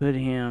I would put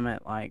him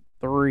at like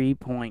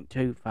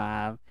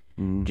 3.25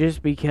 mm,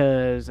 just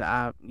because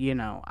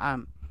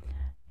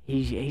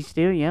he's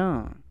still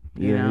young,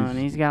 Yeah, and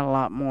he's got a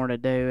lot more to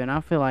do, and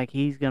I feel like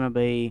he's going to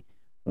be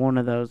one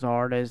of those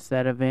artists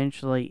that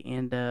eventually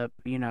end up,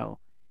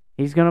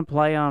 he's going to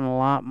play on a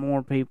lot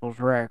more people's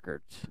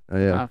records.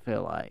 yeah, I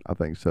feel like. I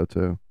think so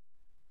too.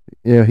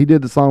 Yeah, he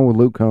did the song with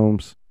Luke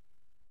Combs.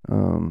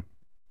 Where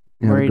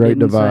The he Great didn't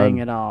Divide. sing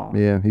at all.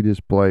 Yeah, he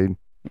just played.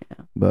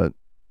 Yeah. But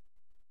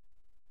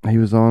he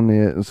was on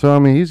it. So, I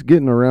mean, he's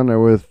getting around there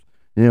with,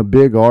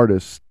 big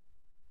artists.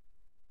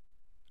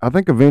 I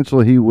think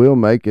eventually he will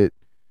make it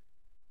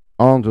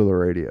onto the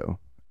radio.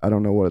 I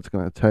don't know what it's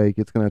going to take.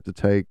 It's going to have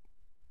to take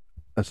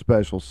a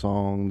special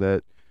song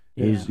that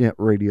is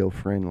radio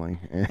friendly.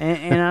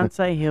 and I'd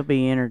say he'll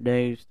be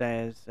introduced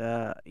as,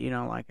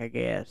 like a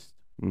guest,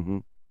 hmm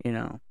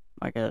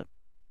like a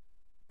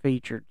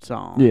featured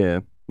song. Yeah,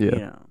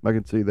 I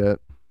can see that.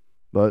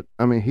 But,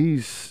 I mean,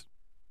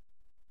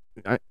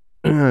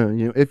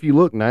 if you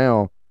look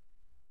now,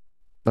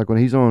 like when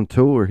he's on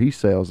tour, he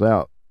sells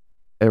out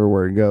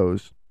everywhere he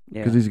goes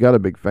because he's got a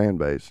big fan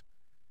base.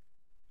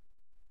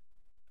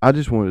 I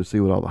just wanted to see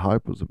what all the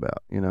hype was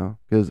about,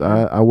 because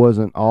I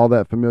wasn't all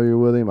that familiar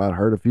with him. I'd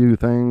heard a few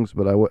things,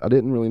 but I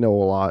didn't really know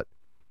a lot.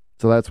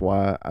 So that's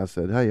why I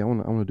said, hey, I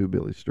want to do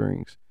Billy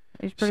Strings.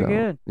 He's pretty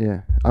good.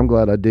 Yeah, I'm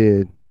glad I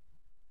did.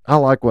 I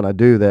like when I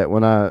do that,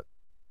 when I,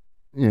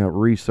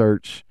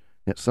 research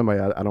somebody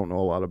I don't know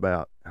a lot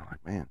about. I'm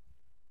like, man,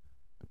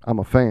 I'm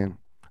a fan.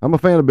 I'm a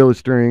fan of Billy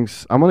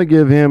Strings. I'm going to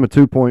give him a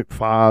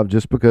 2.5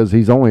 just because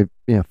he's only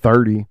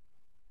 30.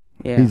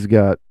 Yeah. He's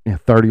got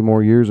 30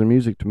 more years of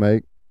music to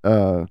make.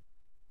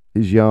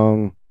 He's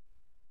young.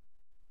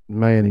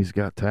 Man, he's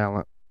got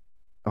talent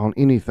on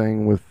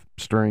anything with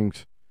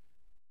strings.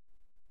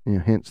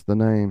 Hence the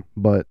name.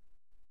 But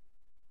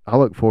I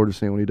look forward to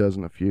seeing what he does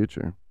in the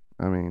future.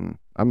 I mean,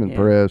 I'm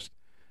impressed.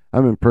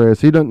 I'm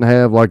impressed. He doesn't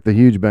have like the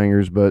huge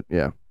bangers, but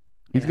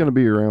he's going to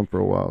be around for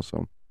a while.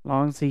 So as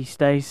long as he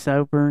stays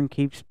sober and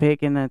keeps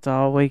picking, that's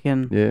all we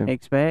can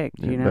expect.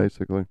 You know,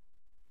 basically,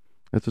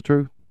 that's the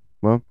truth.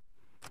 Well,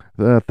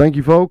 thank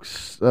you,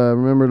 folks.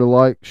 Remember to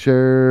like,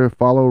 share,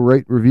 follow,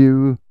 rate,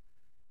 review,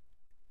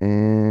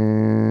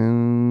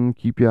 and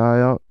keep your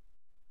eye out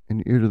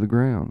and your ear to the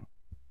ground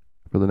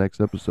for the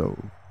next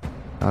episode.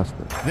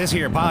 This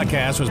here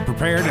podcast was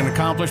prepared and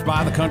accomplished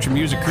by the Country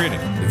Music Critic.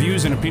 The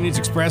views and opinions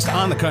expressed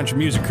on the Country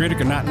Music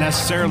Critic are not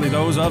necessarily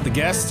those of the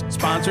guests,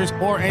 sponsors,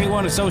 or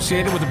anyone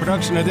associated with the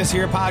production of this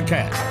here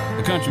podcast.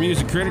 The Country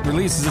Music Critic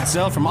releases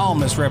itself from all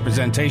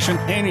misrepresentation.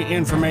 Any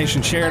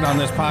information shared on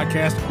this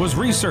podcast was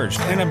researched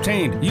and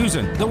obtained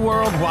using the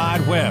World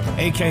Wide Web,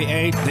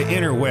 aka the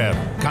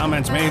interweb.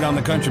 Comments made on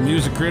the Country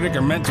Music Critic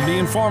are meant to be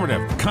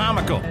informative,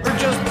 comical, or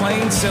just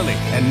plain silly,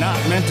 and not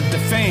meant to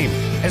defame,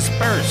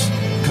 asperse,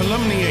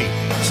 calumniate,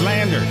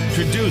 slander,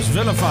 traduce,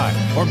 vilify,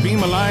 or be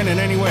malign in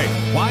any way.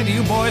 Why do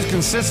you boys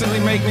consistently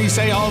make me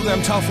say all of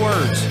them tough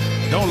words?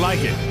 Don't like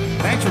it.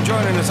 Thanks for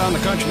joining us on the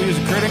Country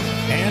Music Critic,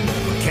 and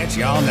we'll catch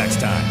y'all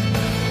next time.